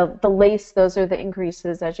why the lace, those are the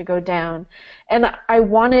increases as you go down. And I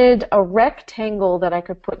wanted a rectangle that I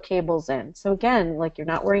could put cables in. So again, like you're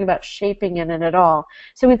not worrying about shaping in it at all.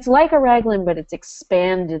 So it's like a raglan, but it's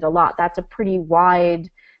expanded a lot. That's a pretty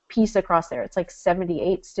wide piece across there. It's like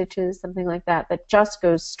 78 stitches, something like that, that just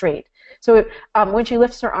goes straight. So when she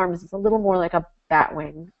lifts her arms, it's a little more like a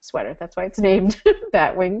batwing sweater. That's why it's named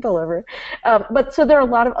batwing pullover. But so there are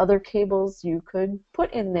a lot of other cables you could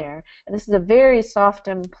put in there. And this is a very soft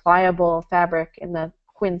and pliable fabric in the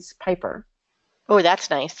quince piper. Oh, that's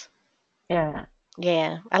nice. Yeah.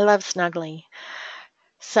 Yeah, I love snuggly.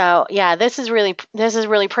 So yeah, this is really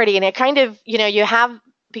pretty, and it kind of you have,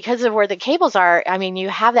 because of where the cables are. I mean, you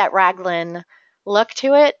have that raglan look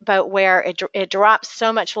to it, but where it drops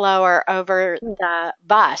so much lower over the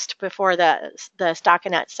bust before the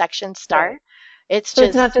stockinette sections Right. start. It's So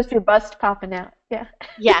it's not just just your bust popping out. Yeah.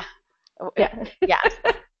 yeah, Yeah. yeah.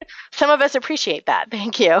 Some of us appreciate that.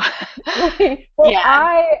 Thank you. Right. Well, Yeah.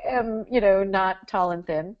 I am, not tall and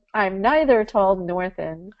thin. I'm neither tall nor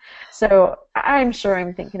thin. So I'm sure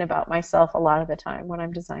I'm thinking about myself a lot of the time when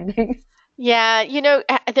I'm designing. Yeah,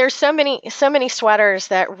 there's so many sweaters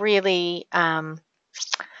that really kind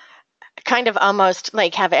of almost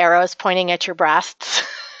like have arrows pointing at your breasts.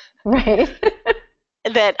 Right.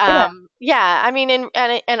 That Yeah. yeah, I mean,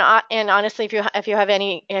 and honestly, if you have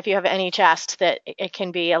any chest, that it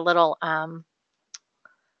can be a little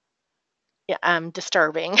yeah,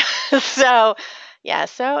 disturbing. So yeah,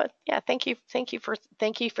 thank you for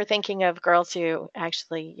thinking of girls who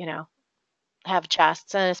actually have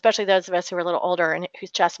chests, and especially those of us who are a little older and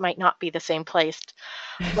whose chests might not be the same placed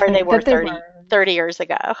where they were That they 30, were. 30 years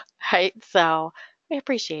ago, right? So I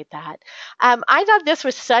appreciate that. I thought this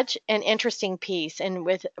was such an interesting piece, and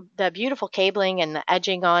with the beautiful cabling and the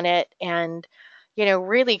edging on it, and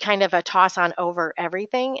really kind of a toss on over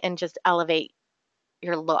everything and just elevate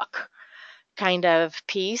your look kind of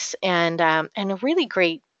piece, and a really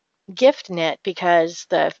great gift knit, because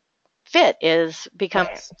the fit is Right.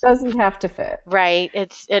 becomes Doesn't have to fit. right.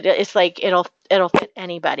 It's like it'll fit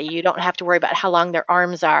anybody. You don't have to worry about how long their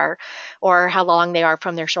arms are, or how long they are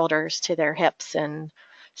from their shoulders to their hips. And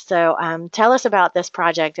so, tell us about this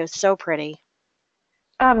project. It was so pretty.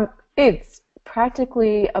 It's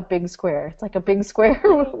practically a big square. It's like a big square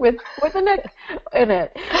with a neck in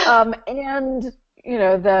it. And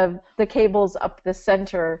the cables up the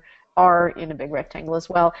center are in a big rectangle as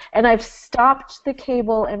well. And I've stopped the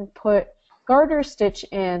cable and put garter stitch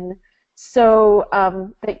in so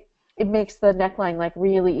that it makes the neckline like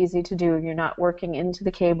really easy to do. You're not working into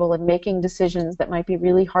the cable and making decisions that might be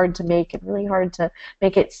really hard to make and really hard to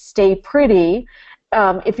make it stay pretty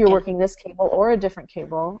if you're Yeah. working this cable or a different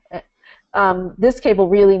cable. This cable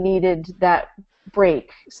really needed that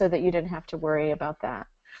break so that you didn't have to worry about that.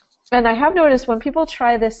 And I have noticed when people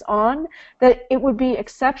try this on that it would be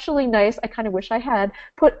exceptionally nice. I kind of wish I had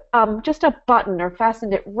put just a button or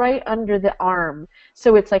fastened it right under the arm,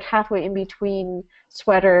 so it's like halfway in between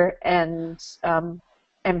sweater and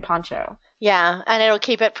poncho. Yeah, and it'll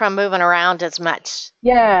keep it from moving around as much.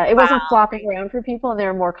 Yeah, it wasn't Wow. flopping around for people, and they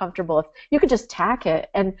were more comfortable. If you could just tack it,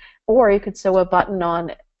 or you could sew a button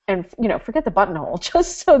on, and forget the buttonhole,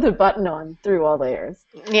 just sew the button on through all layers.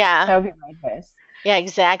 Yeah. That would be my advice. Yeah,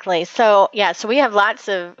 exactly. So, yeah, so we have lots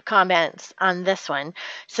of comments on this one.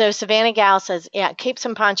 So, Savannah Gal says, yeah, capes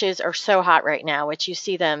and ponchos are so hot right now, which you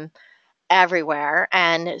see them everywhere.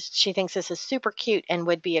 And she thinks this is super cute and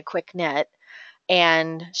would be a quick knit,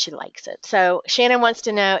 and she likes it. So, Shannon wants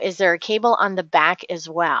to know, is there a cable on the back as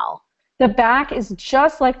well? The back is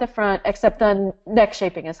just like the front, except the neck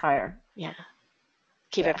shaping is higher. Yeah.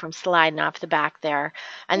 Keep it Yeah. from sliding off the back there.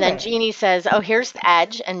 And then Right. Jeannie says, "Oh, here's the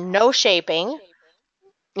edge and no shaping."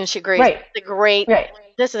 And she agrees. Right. It's a great. Right.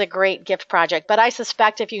 This is a great gift project. But I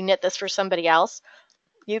suspect if you knit this for somebody else,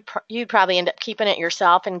 you'd probably end up keeping it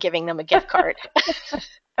yourself and giving them a gift card.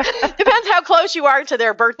 Depends how close you are to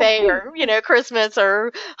their birthday or Christmas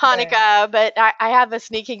or Right. Hanukkah. But I have a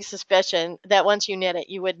sneaking suspicion that once you knit it,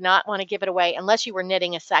 you would not want to give it away unless you were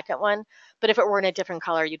knitting a second one. But if it were in a different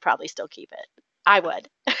color, you'd probably still keep it. I would.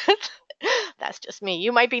 That's just me.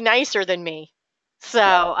 You might be nicer than me.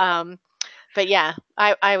 So, but yeah,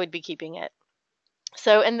 I would be keeping it.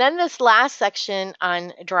 So, and then this last section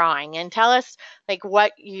on drawing, and tell us like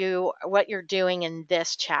what you're doing in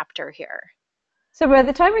this chapter here. So by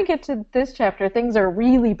the time we get to this chapter, things are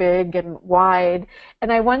really big and wide,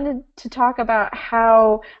 and I wanted to talk about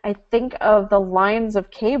how I think of the lines of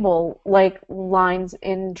cable like lines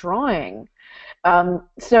in drawing.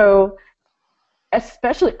 So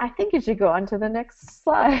especially, I think you should go on to the next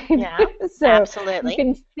slide. Yeah, So you absolutely.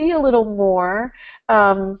 can see a little more,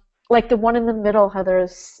 like the one in the middle, how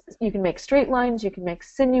you can make straight lines, you can make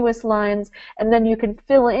sinuous lines, and then you can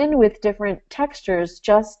fill in with different textures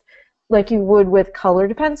just like you would with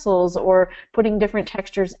colored pencils or putting different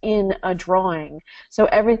textures in a drawing. So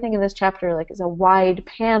everything in this chapter like is a wide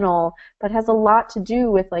panel, but has a lot to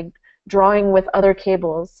do with like drawing with other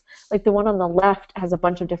cables. Like the one on the left has a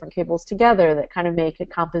bunch of different cables together that kind of make a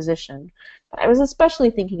composition. But I was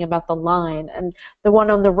especially thinking about the line, and the one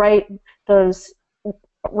on the right, those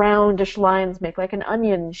roundish lines make like an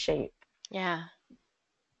onion shape. Yeah.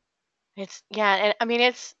 And I mean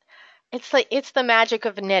it's like it's the magic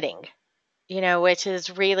of knitting, which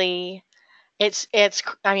is really it's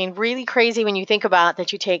I mean really crazy when you think about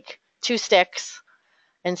that you take two sticks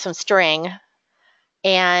and some string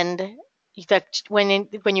and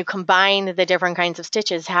when you combine the different kinds of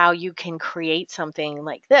stitches, how you can create something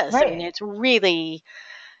like this. I mean, Right. it's really,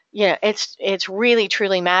 it's really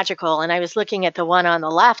truly magical. And I was looking at the one on the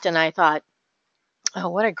left, and I thought, oh,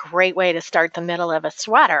 what a great way to start the middle of a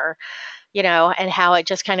sweater, and how it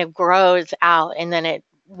just kind of grows out and then it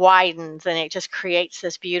widens and it just creates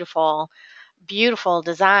this beautiful, beautiful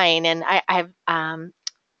design. And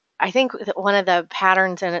I think that one of the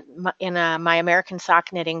patterns in my American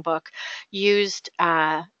sock knitting book used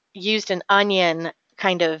used an onion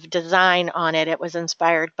kind of design on it. It was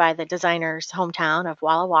inspired by the designer's hometown of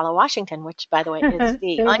Walla Walla, Washington, which, by the way, is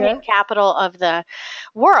the There you onion go. capital of the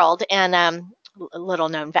world. And little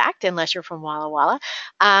known fact, unless you're from Walla Walla,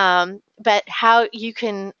 but how you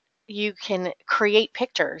can create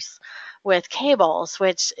pictures with cables,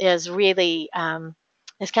 which is really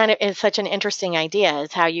is such an interesting idea.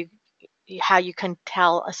 Is how you can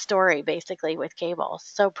tell a story basically with cables.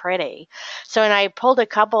 So pretty. So, and I pulled a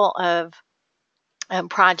couple of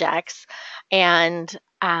projects, and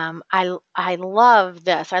I love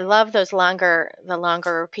this. I love the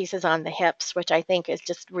longer pieces on the hips, which I think is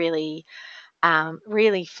just really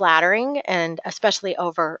really flattering, and especially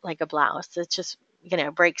over like a blouse. It's just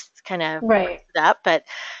breaks kind of breaks Right. it up, but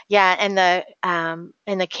yeah,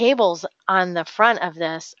 and the cables on the front of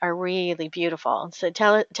this are really beautiful. So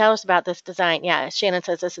tell us about this design. Yeah, Shannon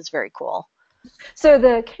says this is very cool. So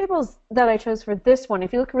the cables that I chose for this one,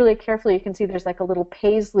 if you look really carefully, you can see there's like a little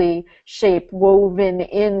paisley shape woven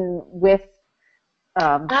in with,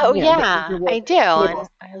 Oh the yeah, I interwoven do. And cables.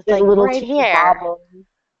 I was There's like little right two here, bobbins.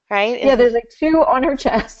 right? Yeah, there's like two on her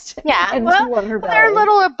chest Yeah, and well, two on her they're a belly.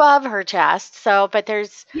 little above her chest, so but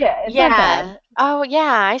there's Yeah, it's not bad. yeah. Oh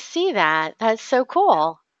yeah, I see that. That's so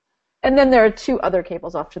cool. And then there are two other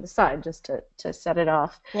cables off to the side just to set it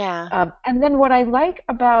off. Yeah. And then what I like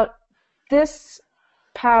about this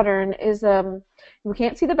pattern is we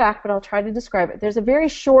can't see the back, but I'll try to describe it. There's a very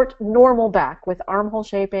short normal back with armhole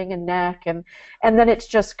shaping and neck, and then it's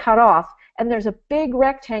just cut off. And there's a big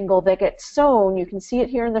rectangle that gets sewn. You can see it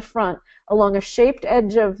here in the front along a shaped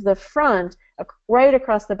edge of the front, right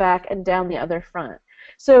across the back and down the other front.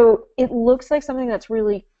 So it looks like something that's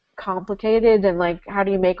really complicated and like how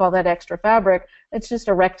do you make all that extra fabric? It's just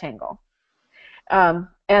a rectangle.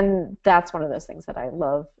 And that's one of those things that I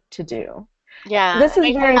love to do. Yeah, This and is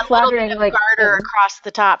I get very a little bit flattering, of like garter across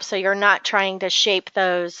the top, so you're not trying to shape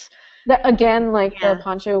those. again, like the Yeah.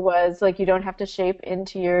 poncho was, like you don't have to shape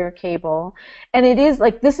into your cable, and it is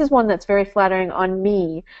like this is one that's very flattering on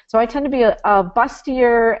me. So I tend to be a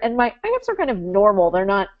bustier, and my hips are kind of normal. They're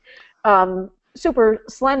not super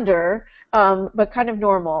slender, but kind of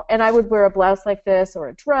normal. And I would wear a blouse like this, or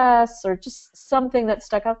a dress, or just something that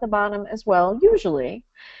stuck out the bottom as well. Usually,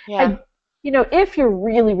 Yeah. I, if you're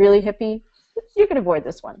really, really hippie, you can avoid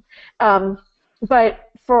this one. But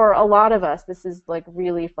for a lot of us, this is like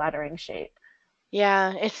really flattering shape.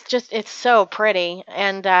 Yeah, it's so pretty,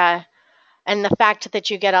 and the fact that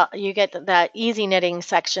you get the easy knitting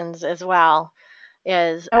sections as well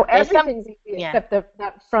is Oh, is some everything's easy yeah. except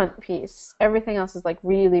that front piece. Everything else is like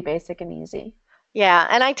really basic and easy. Yeah,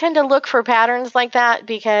 and I tend to look for patterns like that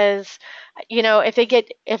because,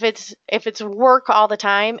 if it's work all the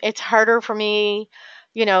time, it's harder for me,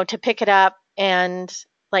 to pick it up and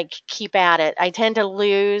like keep at it. I tend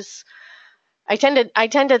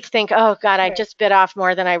to think, oh God, I Right. just bit off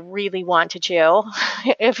more than I really want to chew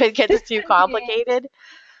if it gets This too can be complicated.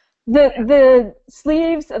 the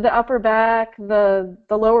sleeves, the upper back, the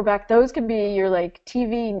lower back, those can be your like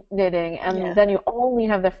TV knitting, and Yeah. then you only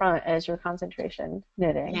have the front as your concentration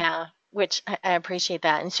knitting. Yeah, which I appreciate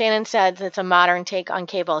that. And Shannon said it's a modern take on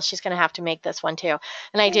cable. She's going to have to make this one too.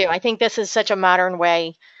 And I do. I think this is such a modern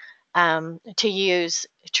way to use,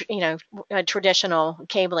 a traditional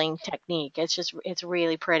cabling technique. It's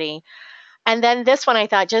really pretty. And then this one I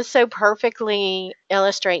thought just so perfectly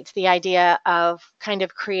illustrates the idea of kind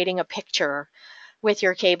of creating a picture with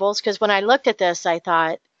your cables. Because when I looked at this, I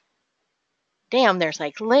thought, damn, there's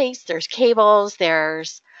like lace, there's cables,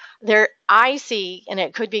 I see, and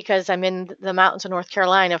it could be because I'm in the mountains of North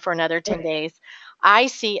Carolina for another 10 Right. days. I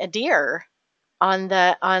see a deer on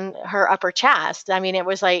her upper chest. I mean, it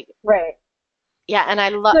was like, Right. yeah, and I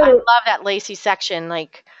So love that lacy section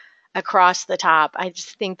like across the top. I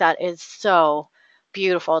just think that is so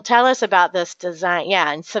beautiful. Tell us about this design.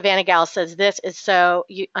 Yeah, and Savannah Gal says this is so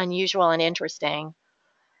unusual and interesting.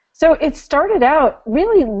 So it started out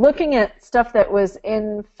really looking at stuff that was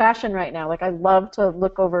in fashion right now. Like I love to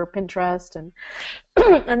look over Pinterest and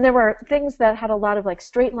and there were things that had a lot of like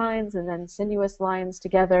straight lines and then sinuous lines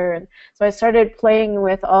together. And so I started playing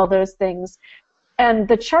with all those things. And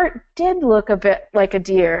the chart did look a bit like a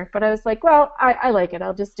deer, but I was like, well, I like it.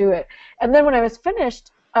 I'll just do it. And then when I was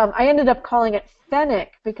finished, I ended up calling it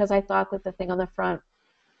fennec because I thought that the thing on the front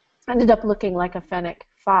ended up looking like a fennec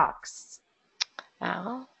fox.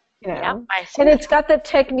 Oh, You yep, know. I see And that. it's got the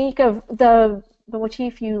technique of the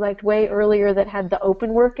motif you liked way earlier that had the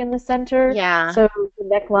open work in the center. Yeah. So the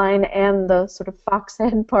neckline and the sort of fox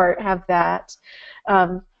head part have that.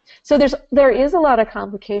 Um, so there is a lot of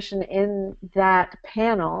complication in that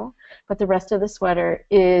panel, but the rest of the sweater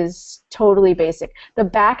is totally basic. The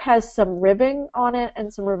back has some ribbing on it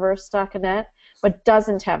and some reverse stockinette, but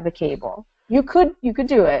doesn't have the cable. You could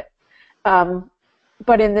do it. Um,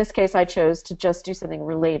 but in this case, I chose to just do something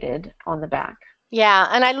related on the back. Yeah,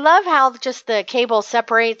 and I love how just the cable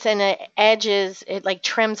separates and it edges, it like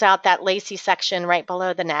trims out that lacy section right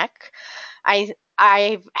below the neck.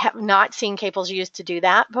 I have not seen cables used to do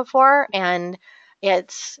that before, and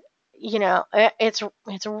it's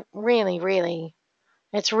it's really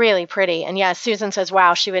it's really pretty. And yeah, Susan says,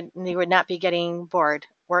 "Wow, you would not be getting bored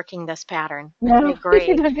working this pattern." I No, you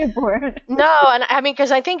agree. don't get bored. No, and I mean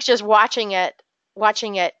because I think just watching it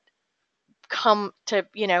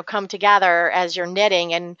come together as you're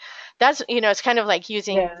knitting, and that's it's kind of like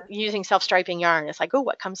Yeah, using self-striping yarn. It's like, oh,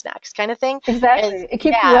 what comes next kind of thing. Is exactly. It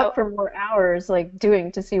keeps you yeah. up for more hours, like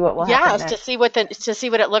doing to see what will happen Yes, next. to see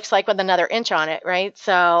what it looks like with another inch on it, right?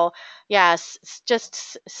 So yes, it's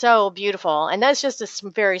just so beautiful. And that's just a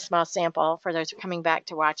very small sample for those who are coming back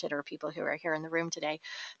to watch it or people who are here in the room today.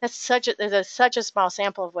 There's such a small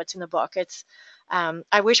sample of what's in the book. It's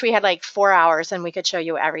I wish we had like 4 hours and we could show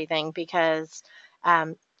you everything because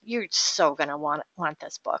you're so gonna want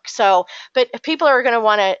this book. So, but people are gonna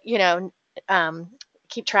want to um,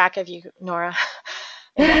 keep track of you, Nora.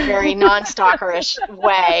 In a very non-stalkerish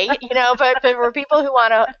way, but for people who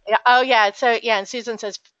want to, oh yeah, so yeah, and Susan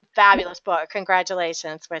says fabulous book,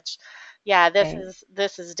 congratulations, which, yeah, Thanks.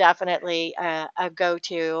 this is definitely a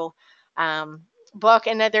go-to book,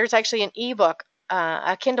 and that there's actually an ebook,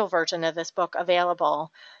 a Kindle version of this book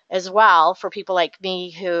available as well for people like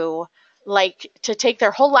me who like to take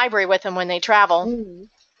their whole library with them when they travel Mm.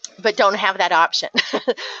 but don't have that option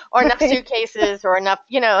or enough Right. suitcases or enough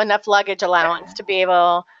luggage allowance Yeah. to be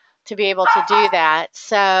able to do that.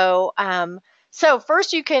 So so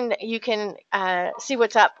first you can see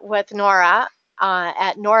what's up with Nora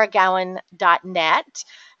at norahgaughan.net,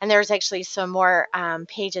 and there's actually some more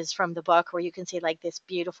pages from the book where you can see like this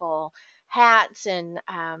beautiful hats, and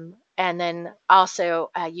then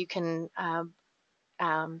also you can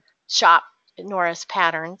shop Nora's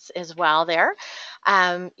patterns as well there.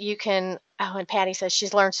 You can, oh, and Patty says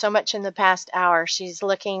she's learned so much in the past hour. She's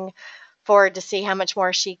looking forward to see how much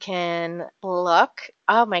more she can look.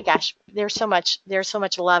 Oh my gosh, there's so much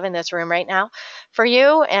love in this room right now for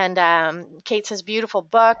you. And Kate says, beautiful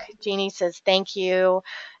book. Jeannie says, thank you.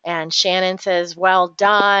 And Shannon says, well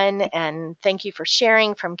done. And thank you for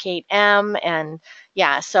sharing from Kate M. And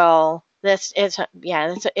yeah, so this is,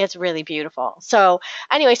 yeah, it's really beautiful. So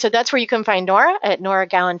anyway, so that's where you can find Norah at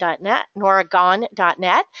norahgaughan.net,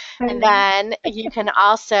 norahgaughan.net. And then you can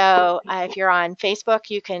also, if you're on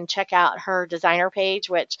Facebook, you can check out her designer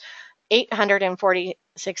page, which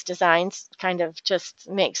 846 designs kind of just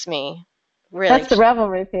makes me really, That's the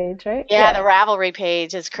Ravelry page, right? yeah, the Ravelry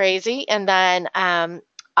page is crazy. And then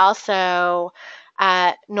also,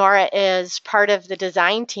 Norah is part of the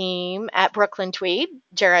design team at Brooklyn Tweed,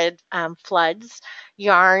 Jared Flood's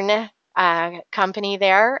yarn company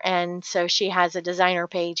there. And so she has a designer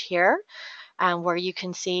page here where you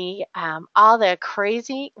can see all the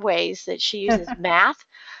crazy ways that she uses math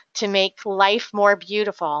to make life more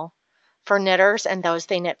beautiful for knitters and those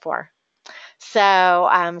they knit for.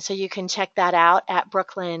 So, so you can check that out at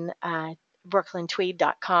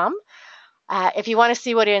brooklyntweed.com. If you want to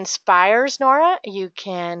see what inspires Norah, you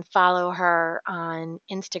can follow her on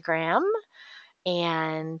Instagram.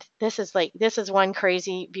 And this is one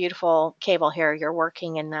crazy, beautiful cable here. You're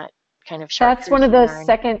working in that kind of That's one chartreuse of the yarn.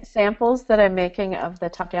 second samples that I'm making of the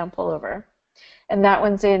top-down pullover. And that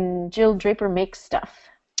one's in Jill Draper Makes Stuff.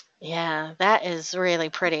 Yeah, that is really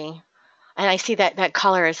pretty. And I see that that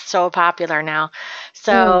color is so popular now.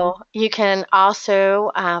 So you can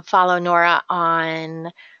also follow Norah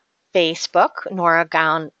on Facebook, Norah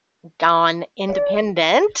Gaughan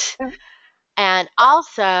Independent, and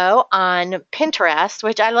also on Pinterest,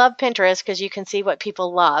 which I love Pinterest because you can see what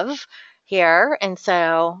people love here. And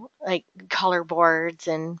so, like color boards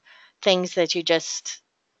and things that you just,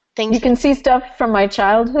 things You that can see stuff from my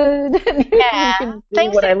childhood, and you yeah, can see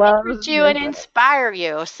things what that I love. interest you and inspire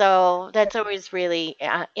you. So that's always really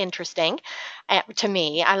interesting to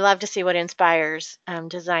me. I love to see what inspires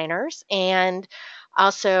designers. And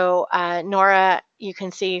also, Norah, you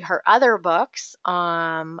can see her other books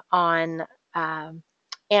on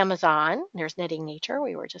Amazon. There's Knitting Nature.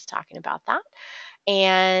 We were just talking about that.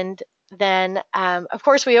 And then, of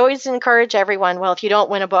course, we always encourage everyone, well, if you don't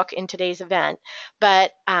win a book in today's event,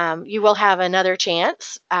 but you will have another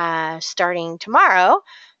chance starting tomorrow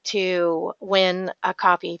to win a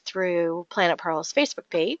copy through Planet Pearl's Facebook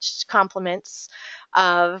page. Compliments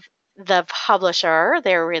of the publisher.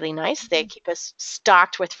 They're really nice. They keep us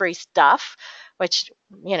stocked with free stuff, which,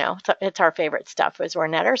 you know, it's our favorite stuff as we're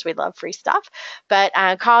knitters. We love free stuff. But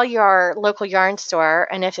call your local yarn store,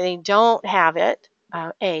 and if they don't have it,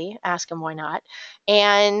 A, ask them why not.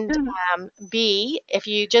 And B, if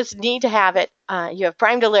you just need to have it, you have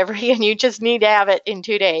Prime delivery and you just need to have it in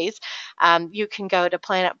 2 days, you can go to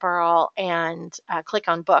Planet Pearl and click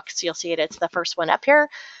on books. You'll see it. It's the first one up here.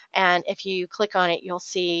 And if you click on it, you'll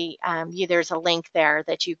see there's a link there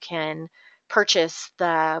that you can purchase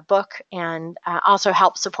the book and also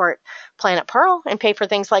help support Planet Pearl and pay for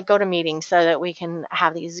things like GoToMeetings so that we can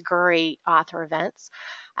have these great author events.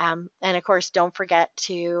 And of course, don't forget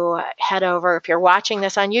to head over, if you're watching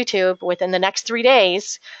this on YouTube, within the next 3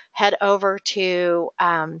 days, head over to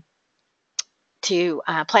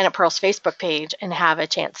Planet Pearl's Facebook page and have a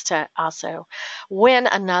chance to also win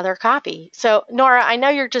another copy. So, Norah, I know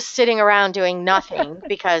you're just sitting around doing nothing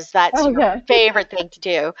because that's your favorite thing to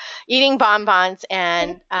do, eating bonbons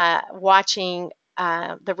and watching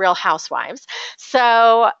The Real Housewives.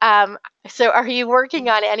 So, so are you working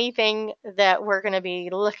on anything that we're going to be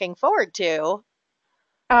looking forward to?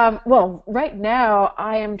 Well, right now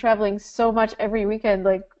I am traveling so much every weekend,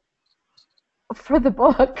 like for the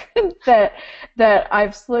book that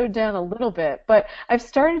I've slowed down a little bit, but I've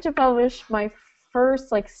started to publish my first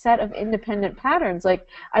like set of independent patterns. Like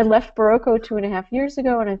I left Barocco 2.5 years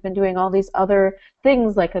ago, and I've been doing all these other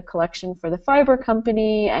things like a collection for the Fiber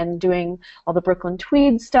Company and doing all the Brooklyn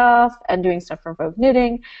Tweed stuff and doing stuff for Vogue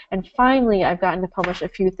Knitting. And finally, I've gotten to publish a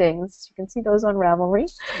few things. You can see those on Ravelry.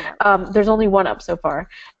 There's only one up so far.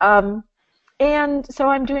 And so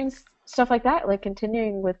I'm doing stuff like that, like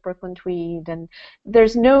continuing with Brooklyn Tweed, and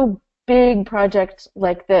there's no big project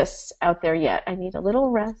like this out there yet. I need a little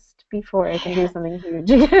rest before I can do something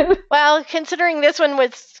huge again. Well, considering this one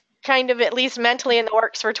was kind of at least mentally in the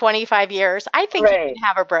works for 25 years, I think you can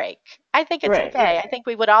have a break. I think it's okay. I think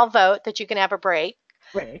we would all vote that you can have a break.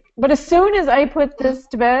 Right. But as soon as I put this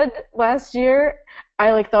to bed last year,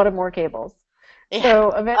 I like thought of more cables.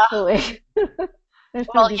 So eventually.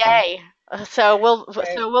 Well, yay. So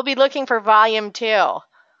we'll be looking for volume 2.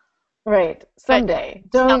 Right. Someday.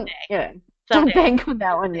 Don't. Someday. Yeah. Don't Someday. bank on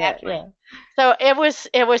that one yet. Exactly. Yeah. So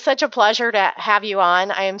it was such a pleasure to have you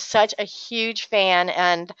on. I am such a huge fan,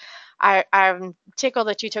 and I'm tickled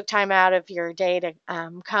that you took time out of your day to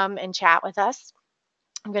come and chat with us.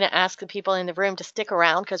 I'm going to ask the people in the room to stick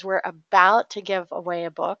around because we're about to give away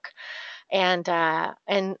a book. And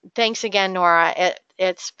thanks again, Nora.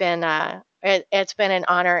 It's been an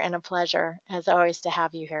honor and a pleasure as always to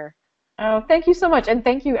have you here. Oh, thank you so much. And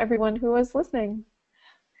thank you everyone who was listening.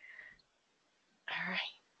 All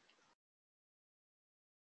right.